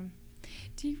hotel room.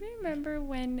 Do you remember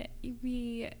when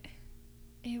it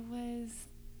was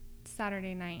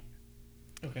Saturday night?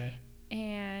 Okay.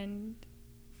 And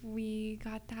we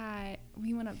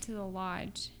went up to the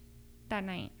lodge that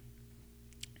night,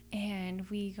 and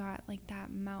we got like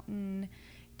that mountain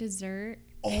dessert.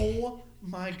 Oh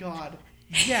my God.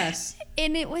 Yes.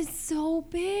 And it was so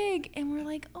big, and we're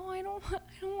like, oh, I don't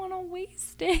want to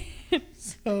waste it.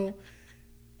 So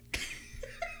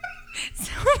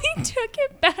we took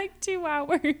it back to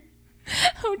our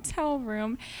hotel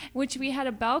room, which we had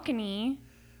a balcony.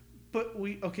 But so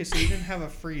we didn't have a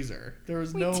freezer. We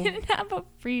didn't have a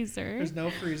freezer. There's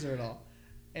no freezer at all.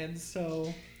 And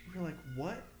so we're like,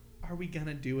 what are we going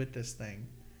to do with this thing?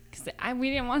 Because we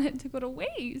didn't want it to go to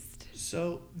waste.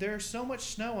 So there's so much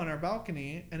snow on our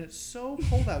balcony, and it's so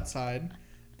cold outside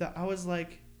that I was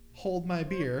like, hold my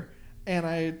beer. And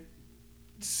I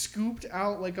scooped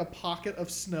out like a pocket of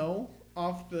snow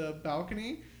off the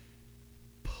balcony,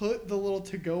 put the little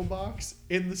to-go box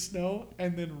in the snow,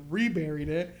 and then reburied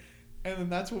it. And then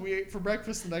that's what we ate for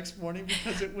breakfast the next morning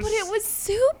because it was... But it was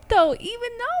soup, though. Even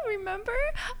though, remember?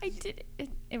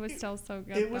 It was still so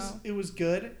good, It was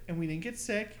good, and we didn't get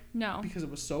sick. No. Because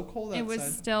it was so cold outside. It was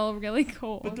still really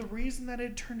cold. But the reason that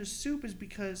it turned to soup is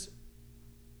because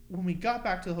when we got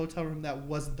back to the hotel room, that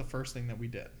wasn't the first thing that we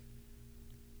did.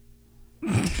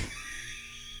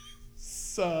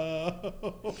 So...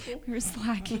 We were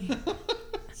slacking.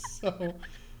 So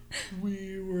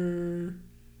we were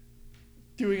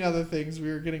doing other things. We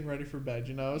were getting ready for bed,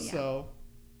 Yeah. So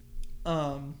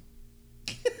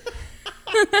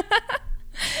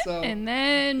and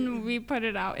then we put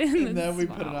it out in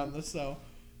the snow,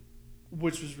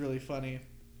 which was really funny.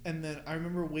 And then I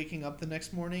remember waking up the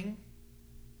next morning,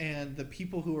 and the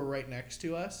people who were right next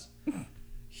to us,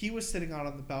 he was sitting out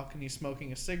on the balcony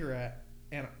smoking a cigarette,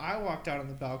 and I walked out on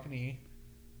the balcony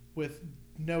with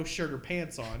no shirt or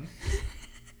pants on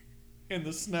in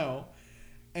the snow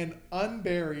and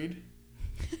unburied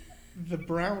the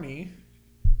brownie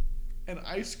and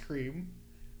ice cream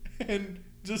and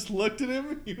just looked at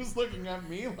him. He was looking at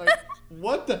me like,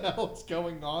 what the hell is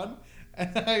going on?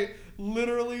 And I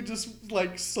literally just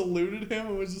like saluted him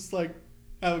and was just like,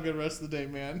 have a good rest of the day,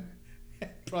 man. And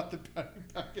brought the brownie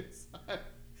back inside.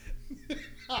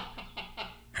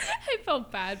 I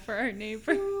felt bad for our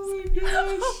neighbors. Oh my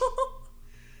gosh.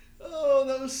 Oh,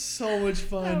 that was so much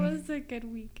fun. That was a good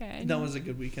weekend. Then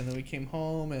we came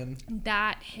home and...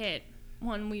 That hit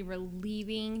when we were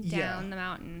leaving down the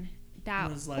mountain.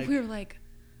 That was like... We were like,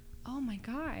 Oh my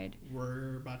God.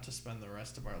 We're about to spend the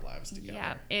rest of our lives together.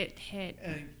 Yeah, it hit.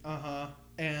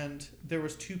 And there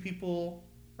was two people,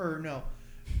 or no,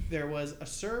 there was a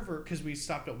server, because we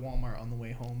stopped at Walmart on the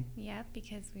way home. Yeah,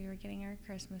 because we were getting our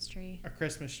Christmas tree. Our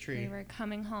Christmas tree. We were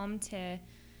coming home to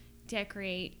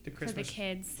decorate the Christmas for the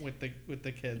kids. With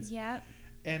the kids. Yep.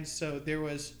 And so there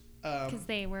was... Because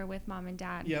they were with mom and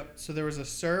dad. Yep. So there was a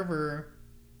server,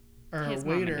 or His a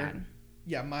waiter. Mom and dad.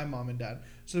 Yeah, my mom and dad.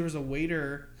 So there was a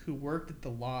waiter who worked at the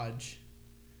lodge,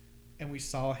 and we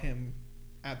saw him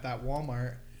at that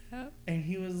Walmart. Yep. And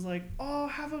he was like, "Oh,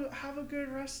 have a good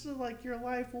rest of like your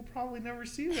life. We'll probably never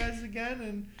see you guys again."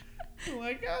 And we're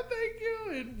like, "Oh, thank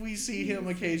you." And we see him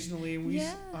occasionally. And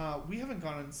we haven't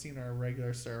gone and seen our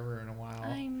regular server in a while.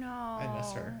 I know. I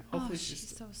miss her. Hopefully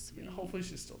she's so sweet. Hopefully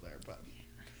she's still there. But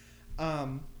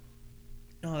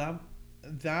no,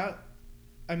 that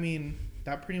I mean,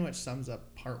 that pretty much sums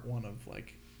up part one of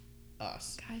like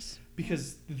us. Gosh.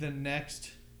 Because the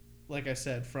next, like I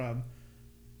said, from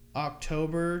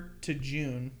October to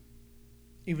June,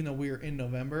 even though we were in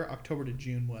November, October to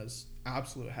June was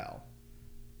absolute hell.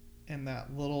 And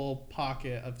that little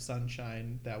pocket of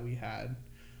sunshine that we had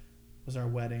was our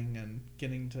wedding, and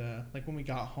getting to, like, when we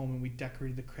got home and we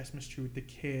decorated the Christmas tree with the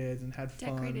kids and had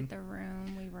fun. Decorated the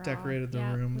room. We were decorated all,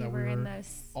 the room that we were in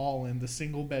all in, the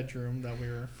single bedroom that we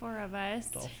were. Four of us.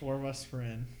 All four of us were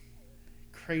in.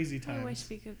 Crazy times. I wish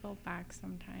we could go back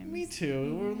sometimes. Me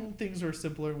too. Yeah. Things were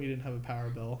simpler and we didn't have a power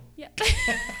bill. Yeah.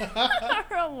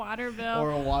 Or a water bill.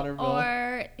 Or a water bill.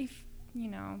 Or, if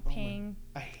paying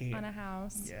on a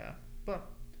house. Yeah. But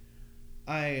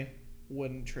I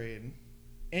wouldn't trade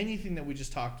anything that we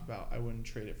just talked about. I wouldn't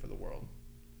trade it for the world.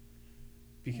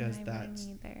 Because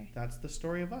that's the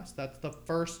story of us.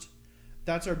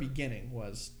 That's our beginning,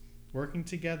 was working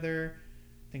together,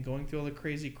 then going through all the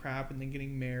crazy crap, and then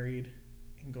getting married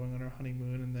and going on our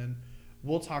honeymoon. And then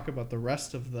we'll talk about the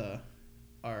rest of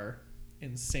our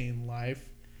insane life.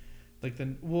 Like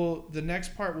the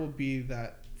next part will be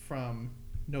that from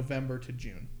November to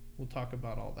June. We'll talk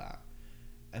about all that.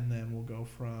 And then we'll go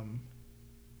from,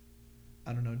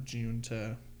 I don't know, June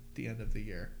to the end of the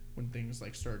year, when things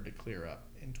like started to clear up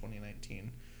in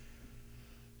 2019.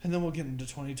 And then we'll get into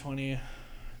 2020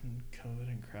 and COVID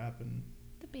and crap and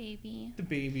the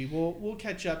baby. We'll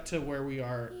catch up to where we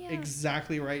are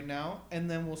exactly right now,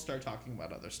 and then we'll start talking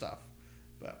about other stuff.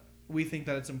 But we think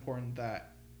that it's important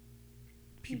that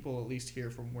people at least hear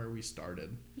from where we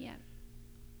started. Yeah.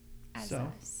 As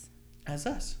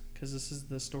us, because this is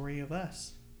the story of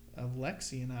us, of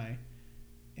Lexi and I,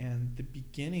 and the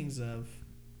beginnings of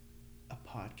a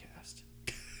podcast.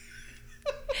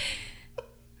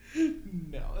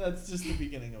 No, that's just the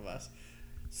beginning of us.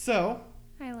 So,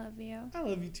 I love you. I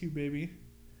love you too, baby.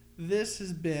 This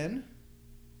has been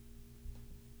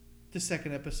the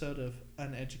second episode of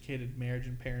Uneducated Marriage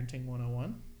and Parenting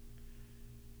 101.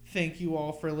 Thank you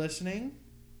all for listening,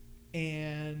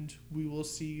 and we will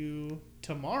see you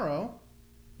tomorrow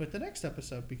with the next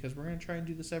episode, because we're going to try and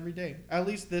do this every day. At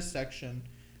least this section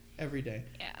every day.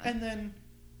 Yeah. And then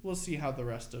we'll see how the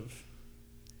rest of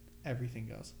everything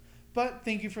goes. But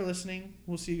thank you for listening.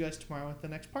 We'll see you guys tomorrow with the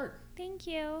next part. Thank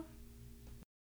you.